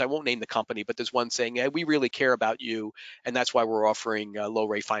others, I won't name the company, but there's one saying, hey, we really care about you, and that's why we're offering low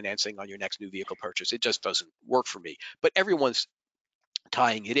rate financing on your next new vehicle purchase. It just doesn't work for me. But everyone's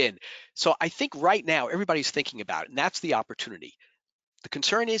tying it in. So I think right now everybody's thinking about it, and that's the opportunity. The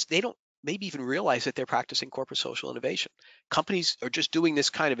concern is they don't maybe even realize that they're practicing corporate social innovation. Companies are just doing this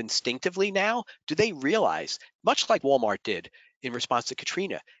kind of instinctively now. Do they realize, much like Walmart did in response to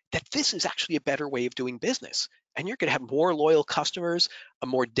Katrina, that this is actually a better way of doing business? And you're going to have more loyal customers, a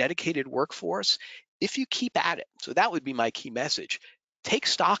more dedicated workforce if you keep at it. So that would be my key message. Take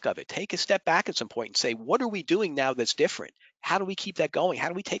stock of it. Take a step back at some point and say, what are we doing now that's different? How do we keep that going? How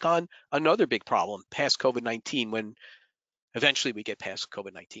do we take on another big problem past COVID-19 when eventually we get past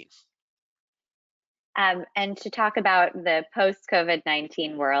COVID-19? And to talk about the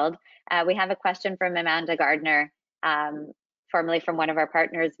post-COVID-19 world, we have a question from Amanda Gardner, formerly from one of our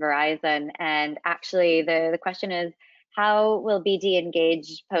partners, Verizon. And actually, the question is, how will BD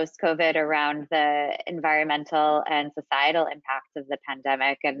engage post-COVID around the environmental and societal impacts of the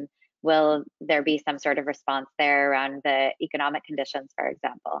pandemic? And will there be some sort of response there around the economic conditions, for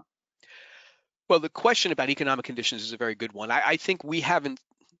example? Well, the question about economic conditions is a very good one. I think we haven't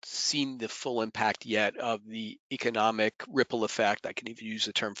seen the full impact yet of the economic ripple effect. I can even use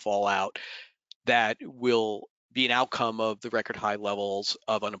the term fallout that will be an outcome of the record high levels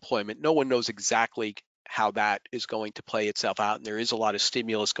of unemployment. No one knows exactly how that is going to play itself out, and there is a lot of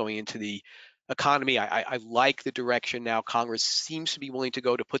stimulus going into the economy. I like the direction now Congress seems to be willing to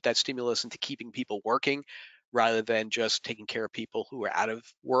go to put that stimulus into keeping people working rather than just taking care of people who are out of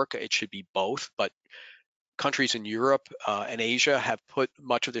work. It should be both, but countries in Europe and Asia have put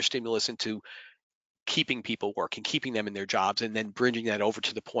much of their stimulus into keeping people working, keeping them in their jobs, and then bringing that over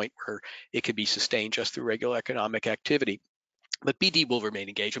to the point where it could be sustained just through regular economic activity. But BD will remain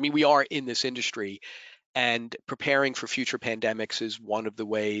engaged. I mean, we are in this industry, and preparing for future pandemics is one of the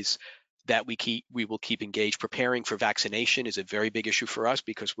ways that we will keep engaged. Preparing for vaccination is a very big issue for us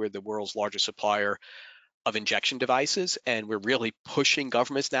because we're the world's largest supplier of injection devices, and we're really pushing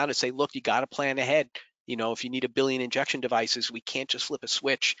governments now to say, look, you got to plan ahead. You know, if you need 1 billion injection devices, we can't just flip a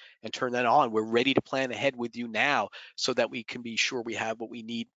switch and turn that on. We're ready to plan ahead with you now so that we can be sure we have what we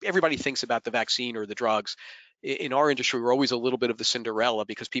need. Everybody thinks about the vaccine or the drugs. In our industry, we're always a little bit of the Cinderella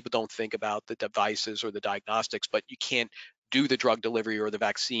because people don't think about the devices or the diagnostics, but you can't do the drug delivery or the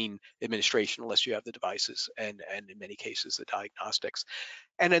vaccine administration unless you have the devices and in many cases the diagnostics.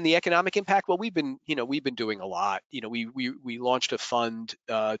 And then the economic impact, well, we've been doing a lot. We launched a fund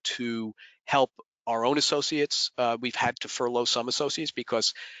to help our own associates. We've had to furlough some associates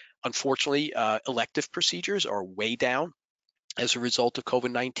because unfortunately elective procedures are way down as a result of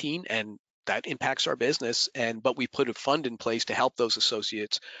COVID-19, and that impacts our business. But we put a fund in place to help those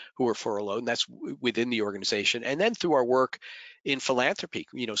associates who are furloughed, and that's within the organization. And then through our work in philanthropy,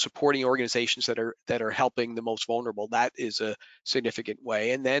 supporting organizations that are helping the most vulnerable, that is a significant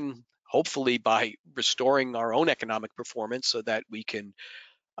way. And then hopefully by restoring our own economic performance so that we can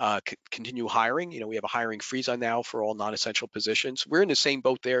continue hiring. We have a hiring freeze on now for all non-essential positions. We're in the same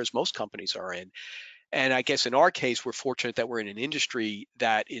boat there as most companies are in. And I guess in our case, we're fortunate that we're in an industry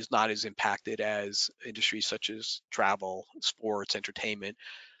that is not as impacted as industries such as travel, sports, entertainment.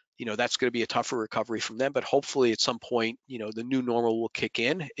 That's going to be a tougher recovery from them, but hopefully at some point, the new normal will kick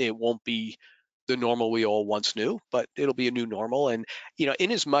in. It won't be the normal we all once knew, but it'll be a new normal. And,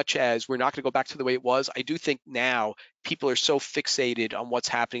 in as much as we're not going to go back to the way it was, I do think now people are so fixated on what's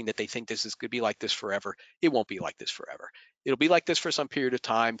happening that they think this is going to be like this forever. It won't be like this forever. It'll be like this for some period of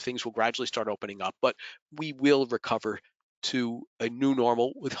time. Things will gradually start opening up, but we will recover to a new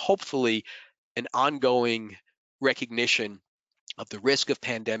normal with hopefully an ongoing recognition of the risk of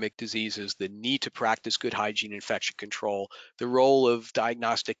pandemic diseases, the need to practice good hygiene, infection control, the role of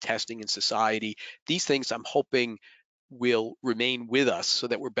diagnostic testing in society. These things I'm hoping will remain with us so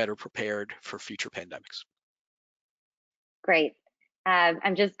that we're better prepared for future pandemics. Great.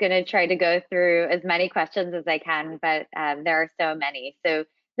 I'm just going to try to go through as many questions as I can, but there are so many. So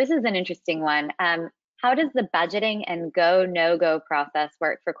this is an interesting one. How does the budgeting and go, no-go process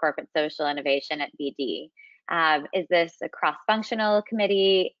work for corporate social innovation at BD? Is this a cross-functional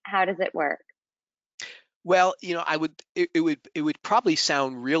committee? How does it work? Well, it would probably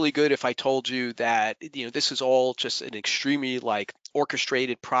sound really good if I told you that, this is all just an extremely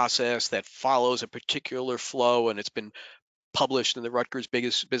orchestrated process that follows a particular flow, and it's been published in the Rutgers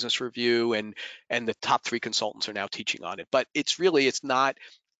Business Review, and the top 3 consultants are now teaching on it. But it's not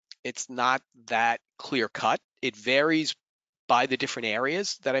that clear cut. It varies by the different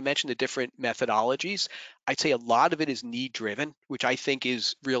areas that I mentioned, the different methodologies. I'd say a lot of it is need driven, which I think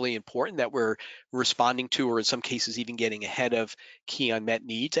is really important that we're responding to, or in some cases even getting ahead of key unmet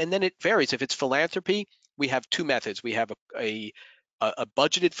needs. And then it varies. If it's philanthropy, we have two methods. We have a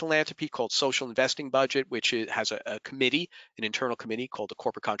budgeted philanthropy called social investing budget, which has a committee, an internal committee called the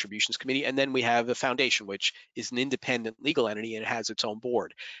Corporate Contributions Committee. And then we have a foundation, which is an independent legal entity and it has its own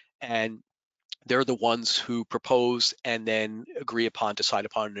board. And they're the ones who propose and then agree upon, decide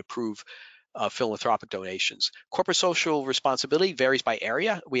upon, and approve philanthropic donations. Corporate social responsibility varies by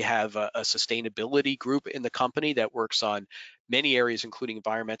area. We have a sustainability group in the company that works on many areas, including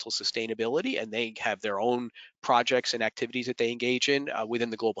environmental sustainability, and they have their own projects and activities that they engage in. Within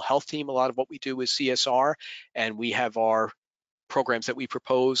the global health team, a lot of what we do is CSR, and we have our programs that we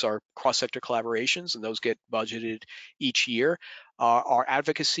propose are cross-sector collaborations, and those get budgeted each year. Our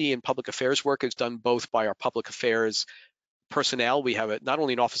advocacy and public affairs work is done both by our public affairs personnel. We have not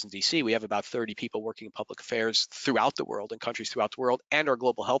only an office in DC, we have about 30 people working in public affairs throughout the world, in countries throughout the world, and our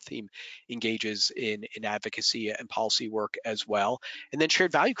global health team engages in advocacy and policy work as well. And then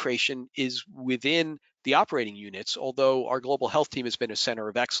shared value creation is within the operating units, although our global health team has been a center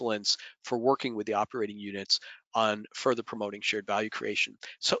of excellence for working with the operating units on further promoting shared value creation.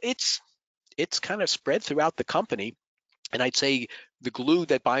 So it's kind of spread throughout the company. And I'd say the glue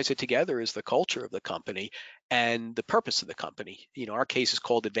that binds it together is the culture of the company and the purpose of the company. Our case is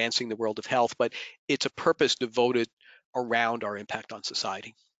called Advancing the World of Health, but it's a purpose devoted around our impact on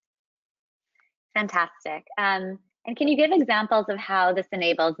society. Fantastic. And can you give examples of how this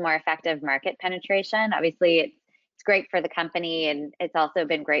enables more effective market penetration? Obviously, it's great for the company, and it's also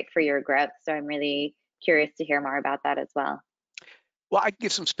been great for your growth. So I'm really curious to hear more about that as well. Well, I can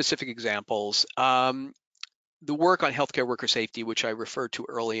give some specific examples. The work on healthcare worker safety, which I referred to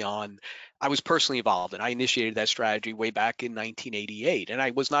early on, I was personally involved in. I initiated that strategy way back in 1988, and I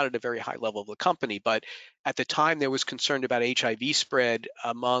was not at a very high level of the company, but at the time there was concern about HIV spread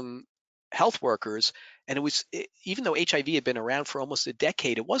among health workers, and even though HIV had been around for almost a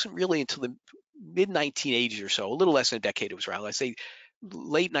decade, it wasn't really until the mid 1980s or so, a little less than a decade it was around. Let's say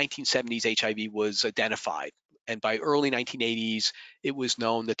late 1970s, HIV was identified. And by early 1980s, it was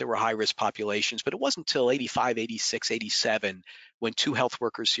known that there were high-risk populations, but it wasn't until 85, 86, 87, when two health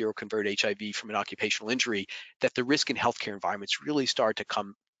workers seroconverted HIV from an occupational injury, that the risk in healthcare environments really started to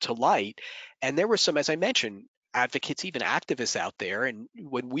come to light. And there were some, as I mentioned, advocates, even activists out there. And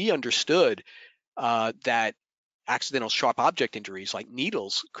when we understood that accidental sharp object injuries like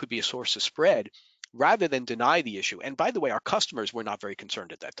needles could be a source of spread, rather than deny the issue, and by the way, our customers were not very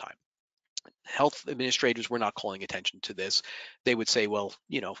concerned at that time. Health administrators were not calling attention to this. They would say, well,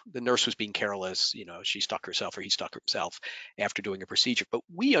 the nurse was being careless, she stuck herself or he stuck himself after doing a procedure. But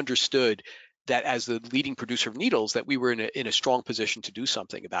we understood that as the leading producer of needles, that we were in a strong position to do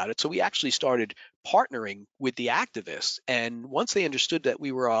something about it. So we actually started partnering with the activists. And once they understood that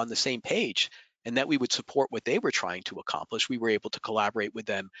we were on the same page and that we would support what they were trying to accomplish, we were able to collaborate with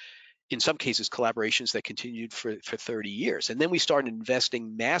them, in some cases, collaborations that continued for 30 years. And then we started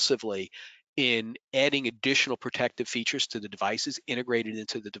investing massively in adding additional protective features to the devices, integrated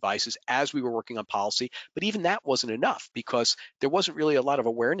into the devices as we were working on policy. But even that wasn't enough because there wasn't really a lot of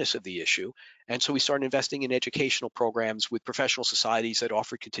awareness of the issue. And so we started investing in educational programs with professional societies that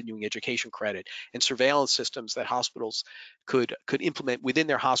offered continuing education credit and surveillance systems that hospitals could implement within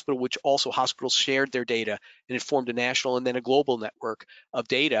their hospital, which also hospitals shared their data, and it formed a national and then a global network of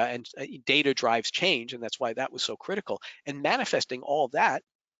data. And data drives change, and that's why that was so critical. And manifesting all of that,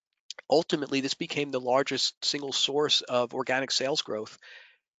 ultimately, this became the largest single source of organic sales growth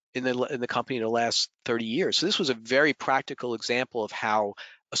in the company in the last 30 years. So this was a very practical example of how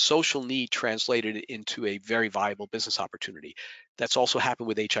a social need translated into a very viable business opportunity. That's also happened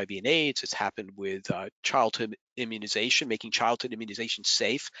with HIV and AIDS. It's happened with childhood immunization, making childhood immunization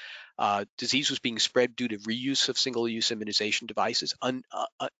safe. Disease was being spread due to reuse of single-use immunization devices,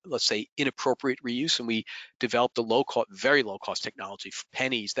 let's say inappropriate reuse, and we developed a very low-cost technology for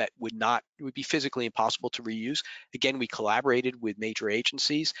pennies that would be physically impossible to reuse. Again, we collaborated with major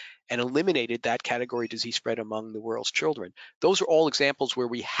agencies and eliminated that category disease spread among the world's children. Those are all examples where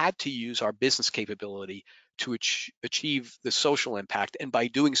we had to use our business capability to achieve the social impact, and by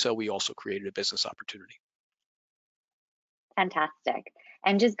doing so, we also created a business opportunity. Fantastic.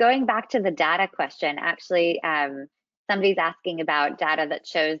 And just going back to the data question, actually, somebody's asking about data that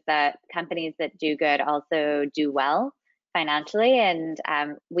shows that companies that do good also do well financially, and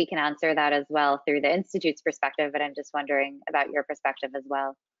we can answer that as well through the Institute's perspective, but I'm just wondering about your perspective as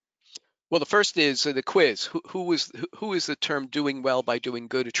well. Well, the first is the quiz. Who is the term "doing well by doing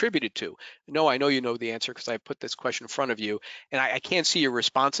good" attributed to? No, I know you know the answer because I put this question in front of you, and I can't see your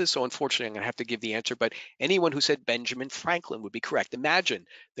responses, so unfortunately, I'm going to have to give the answer. But anyone who said Benjamin Franklin would be correct. Imagine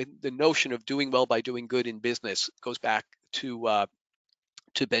the notion of doing well by doing good in business goes back to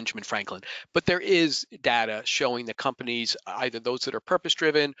Benjamin Franklin. But there is data showing that companies, either those that are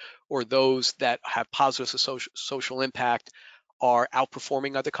purpose-driven or those that have positive social impact, are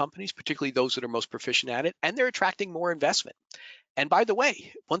outperforming other companies, particularly those that are most proficient at it, and they're attracting more investment. And by the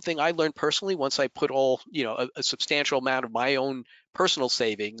way, one thing I learned personally, once I put a substantial amount of my own personal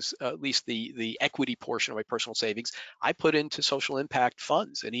savings, at least the equity portion of my personal savings, I put into social impact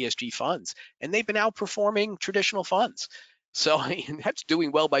funds and ESG funds, and they've been outperforming traditional funds. So that's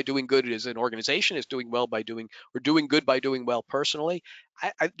doing well by doing good as an organization, is doing well by doing, or doing good by doing well personally.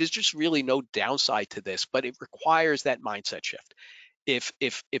 There's just really no downside to this, but it requires that mindset shift. If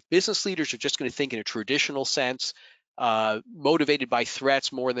business leaders are just going to think in a traditional sense, motivated by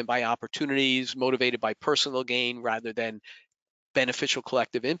threats more than by opportunities, motivated by personal gain rather than beneficial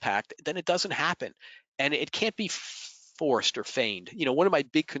collective impact, then it doesn't happen. And it can't be forced or feigned. One of my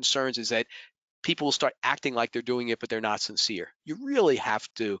big concerns is that people will start acting like they're doing it, but they're not sincere. You really have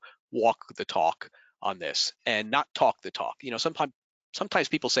to walk the talk on this and not talk the talk. Sometimes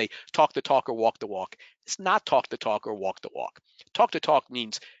people say talk the talk or walk the walk. It's not talk the talk or walk the walk. Talk the talk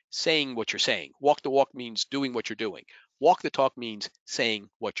means saying what you're saying. Walk the walk means doing what you're doing. Walk the talk means saying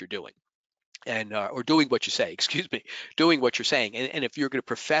what you're doing, and or doing what you say, excuse me, doing what you're saying. And if you're going to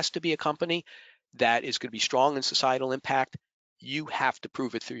profess to be a company that is going to be strong in societal impact, you have to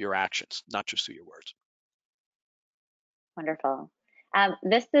prove it through your actions, not just through your words. Wonderful.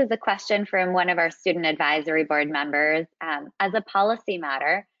 This is a question from one of our student advisory board members. As a policy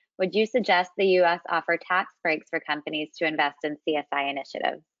matter, would you suggest the U.S. offer tax breaks for companies to invest in CSI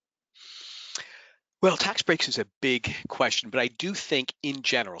initiatives? Well, tax breaks is a big question, but I do think in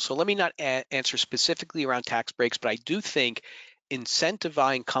general, so let me not answer specifically around tax breaks, but I do think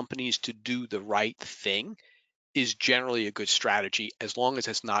incentivizing companies to do the right thing is generally a good strategy as long as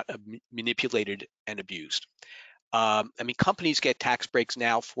it's not manipulated and abused. Companies get tax breaks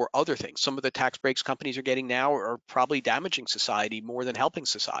now for other things. Some of the tax breaks companies are getting now are probably damaging society more than helping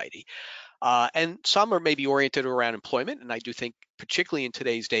society. And some are maybe oriented around employment. And I do think, particularly in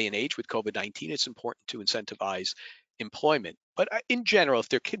today's day and age with COVID-19, it's important to incentivize employment. But in general, if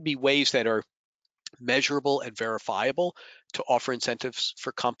there could be ways that are measurable and verifiable to offer incentives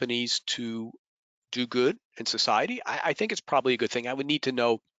for companies to do good in society, I think it's probably a good thing. I would need to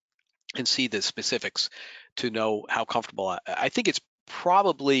know and see the specifics to know how comfortable. I think it's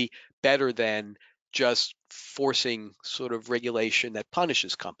probably better than just forcing sort of regulation that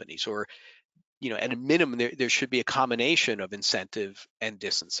punishes companies, or at a minimum, there should be a combination of incentive and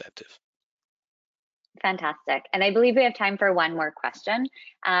disincentive. Fantastic. And I believe we have time for one more question.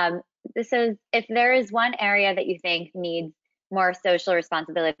 This is, if there is one area that you think needs more social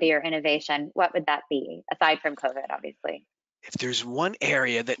responsibility or innovation, what would that be, aside from COVID, obviously? If there's one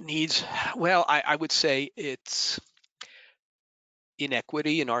area that needs, well, I would say it's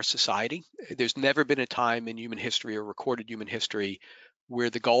inequity in our society. There's never been a time in human history or recorded human history where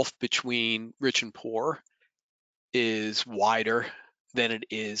the gulf between rich and poor is wider than it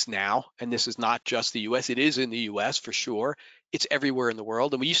is now. And this is not just the US, it is in the US for sure. It's everywhere in the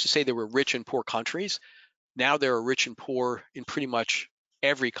world. And we used to say there were rich and poor countries. Now there are rich and poor in pretty much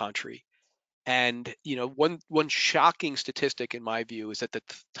every country. And one shocking statistic in my view is that the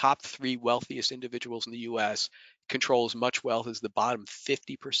top 3 wealthiest individuals in the US control as much wealth as the bottom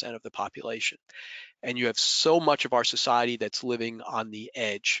 50% of the population. And you have so much of our society that's living on the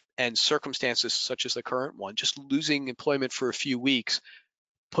edge, and circumstances such as the current one, just losing employment for a few weeks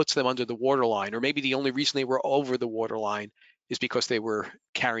puts them under the waterline, or maybe the only reason they were over the waterline is because they were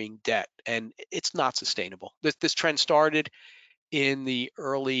carrying debt, and it's not sustainable. This trend started in the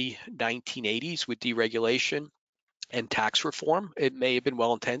early 1980s with deregulation and tax reform. It may have been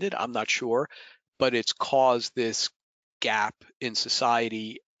well intended, I'm not sure, but it's caused this gap in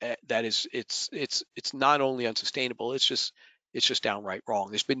society that is it's not only unsustainable, it's just downright wrong.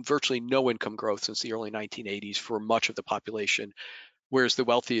 There's been virtually no income growth since the early 1980s for much of the population, whereas the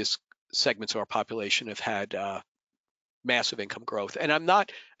wealthiest segments of our population have had massive income growth. And I'm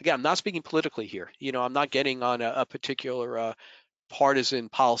not speaking politically here. I'm not getting on a particular partisan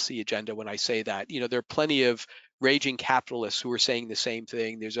policy agenda when I say that. There are plenty of raging capitalists who are saying the same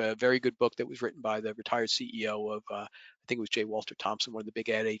thing. There's a very good book that was written by the retired CEO of, I think it was J. Walter Thompson, one of the big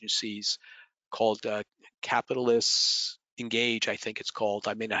ad agencies, called Capitalists Engage, I think it's called.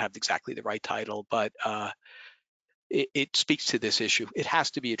 I may not have exactly the right title, but it speaks to this issue. It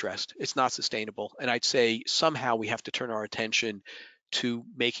has to be addressed. It's not sustainable. And I'd say somehow we have to turn our attention to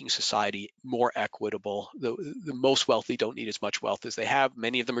making society more equitable. The most wealthy don't need as much wealth as they have.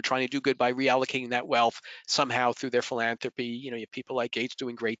 Many of them are trying to do good by reallocating that wealth somehow through their philanthropy. You have people like Gates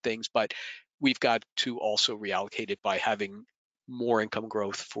doing great things, but we've got to also reallocate it by having more income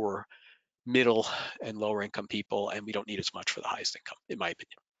growth for middle and lower income people, and we don't need as much for the highest income, in my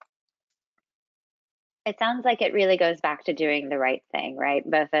opinion. It sounds like it really goes back to doing the right thing, right?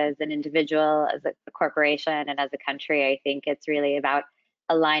 Both as an individual, as a corporation, and as a country. I think it's really about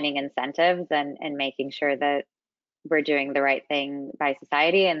aligning incentives and making sure that we're doing the right thing by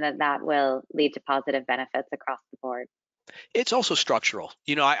society, and that will lead to positive benefits across the board. It's also structural.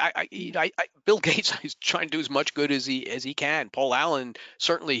 Bill Gates is trying to do as much good as he can. Paul Allen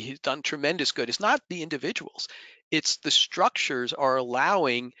certainly has done tremendous good. It's not the individuals; it's the structures are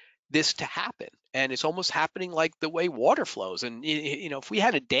allowing this to happen, and it's almost happening like the way water flows. And if we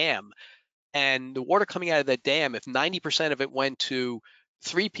had a dam, and the water coming out of that dam, if 90% of it went to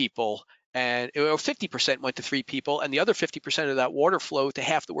 3 people, or 50% went to 3 people, and the other 50% of that water flowed to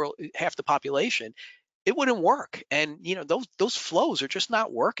half the world, half the population, it wouldn't work. And those flows are just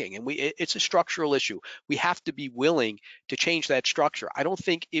not working, and it's a structural issue. We have to be willing to change that structure. I don't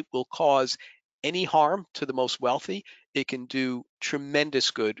think it will cause any harm to the most wealthy. It can do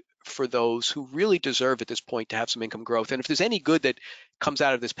tremendous good for those who really deserve at this point to have some income growth. And if there's any good that comes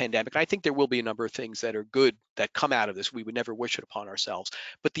out of this pandemic, I think there will be a number of things that are good that come out of this. We would never wish it upon ourselves,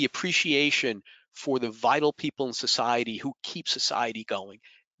 but the appreciation for the vital people in society who keep society going,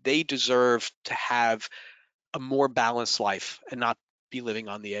 they deserve to have a more balanced life and not be living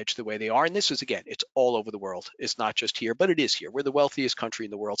on the edge the way they are. And this is, again, it's all over the world. It's not just here, but it is here. We're the wealthiest country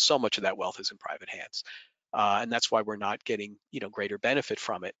in the world. So much of that wealth is in private hands. And that's why we're not getting, greater benefit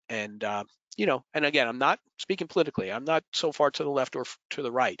from it. And, and again, I'm not speaking politically. I'm not so far to the left or to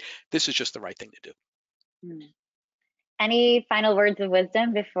the right. This is just the right thing to do. Any final words of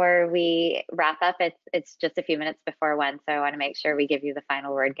wisdom before we wrap up? It's just a few minutes before 1, so I want to make sure we give you the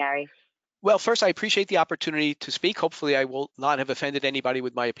final word, Gary. Well, first, I appreciate the opportunity to speak. Hopefully, I will not have offended anybody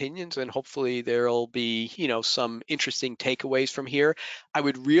with my opinions, and hopefully there'll be, some interesting takeaways from here. I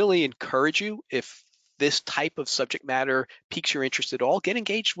would really encourage you, if this type of subject matter piques your interest at all, get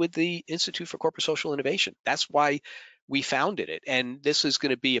engaged with the Institute for Corporate Social Innovation. That's why we founded it. And this is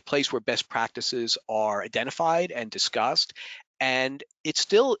going to be a place where best practices are identified and discussed. And it's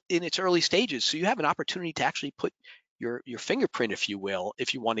still in its early stages. So you have an opportunity to actually put your fingerprint, if you will,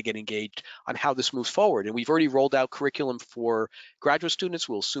 if you want to get engaged on how this moves forward. And we've already rolled out curriculum for graduate students.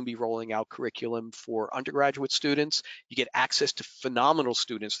 We'll soon be rolling out curriculum for undergraduate students. You get access to phenomenal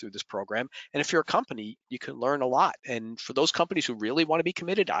students through this program. And if you're a company, you can learn a lot. And for those companies who really want to be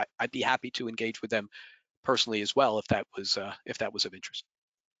committed, I'd be happy to engage with them personally as well, if that was of interest.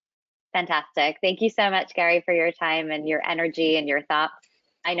 Fantastic. Thank you so much, Gary, for your time and your energy and your thoughts.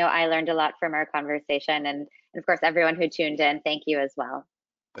 I know I learned a lot from our conversation, and of course, everyone who tuned in, thank you as well.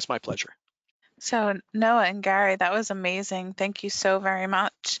 It's my pleasure. So Noa and Gary, that was amazing. Thank you so very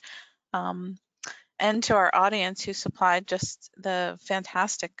much. And to our audience who supplied just the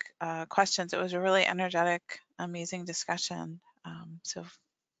fantastic questions. It was a really energetic, amazing discussion. So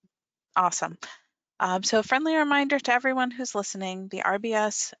awesome. So a friendly reminder to everyone who's listening, the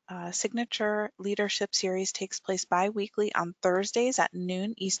RBS Signature Leadership Series takes place bi-weekly on Thursdays at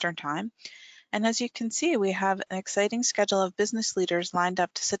noon Eastern Time. And as you can see, we have an exciting schedule of business leaders lined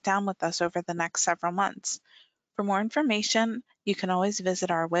up to sit down with us over the next several months. For more information, you can always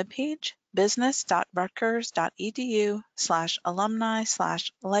visit our webpage,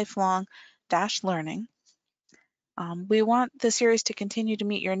 business.rutgers.edu/alumni/lifelong-learning. We want the series to continue to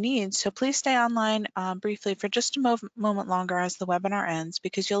meet your needs, so please stay online briefly for just a moment longer as the webinar ends,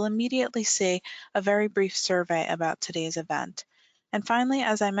 because you'll immediately see a very brief survey about today's event. And finally,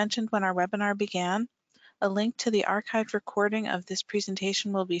 as I mentioned when our webinar began, a link to the archived recording of this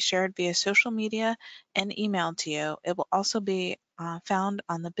presentation will be shared via social media and emailed to you. It will also be found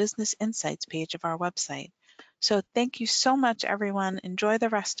on the Business Insights page of our website. So thank you so much, everyone. Enjoy the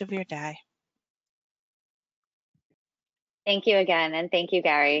rest of your day. Thank you again, and thank you,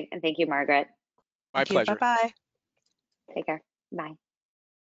 Gary, and thank you, Margaret. My pleasure. Bye-bye. Take care. Bye.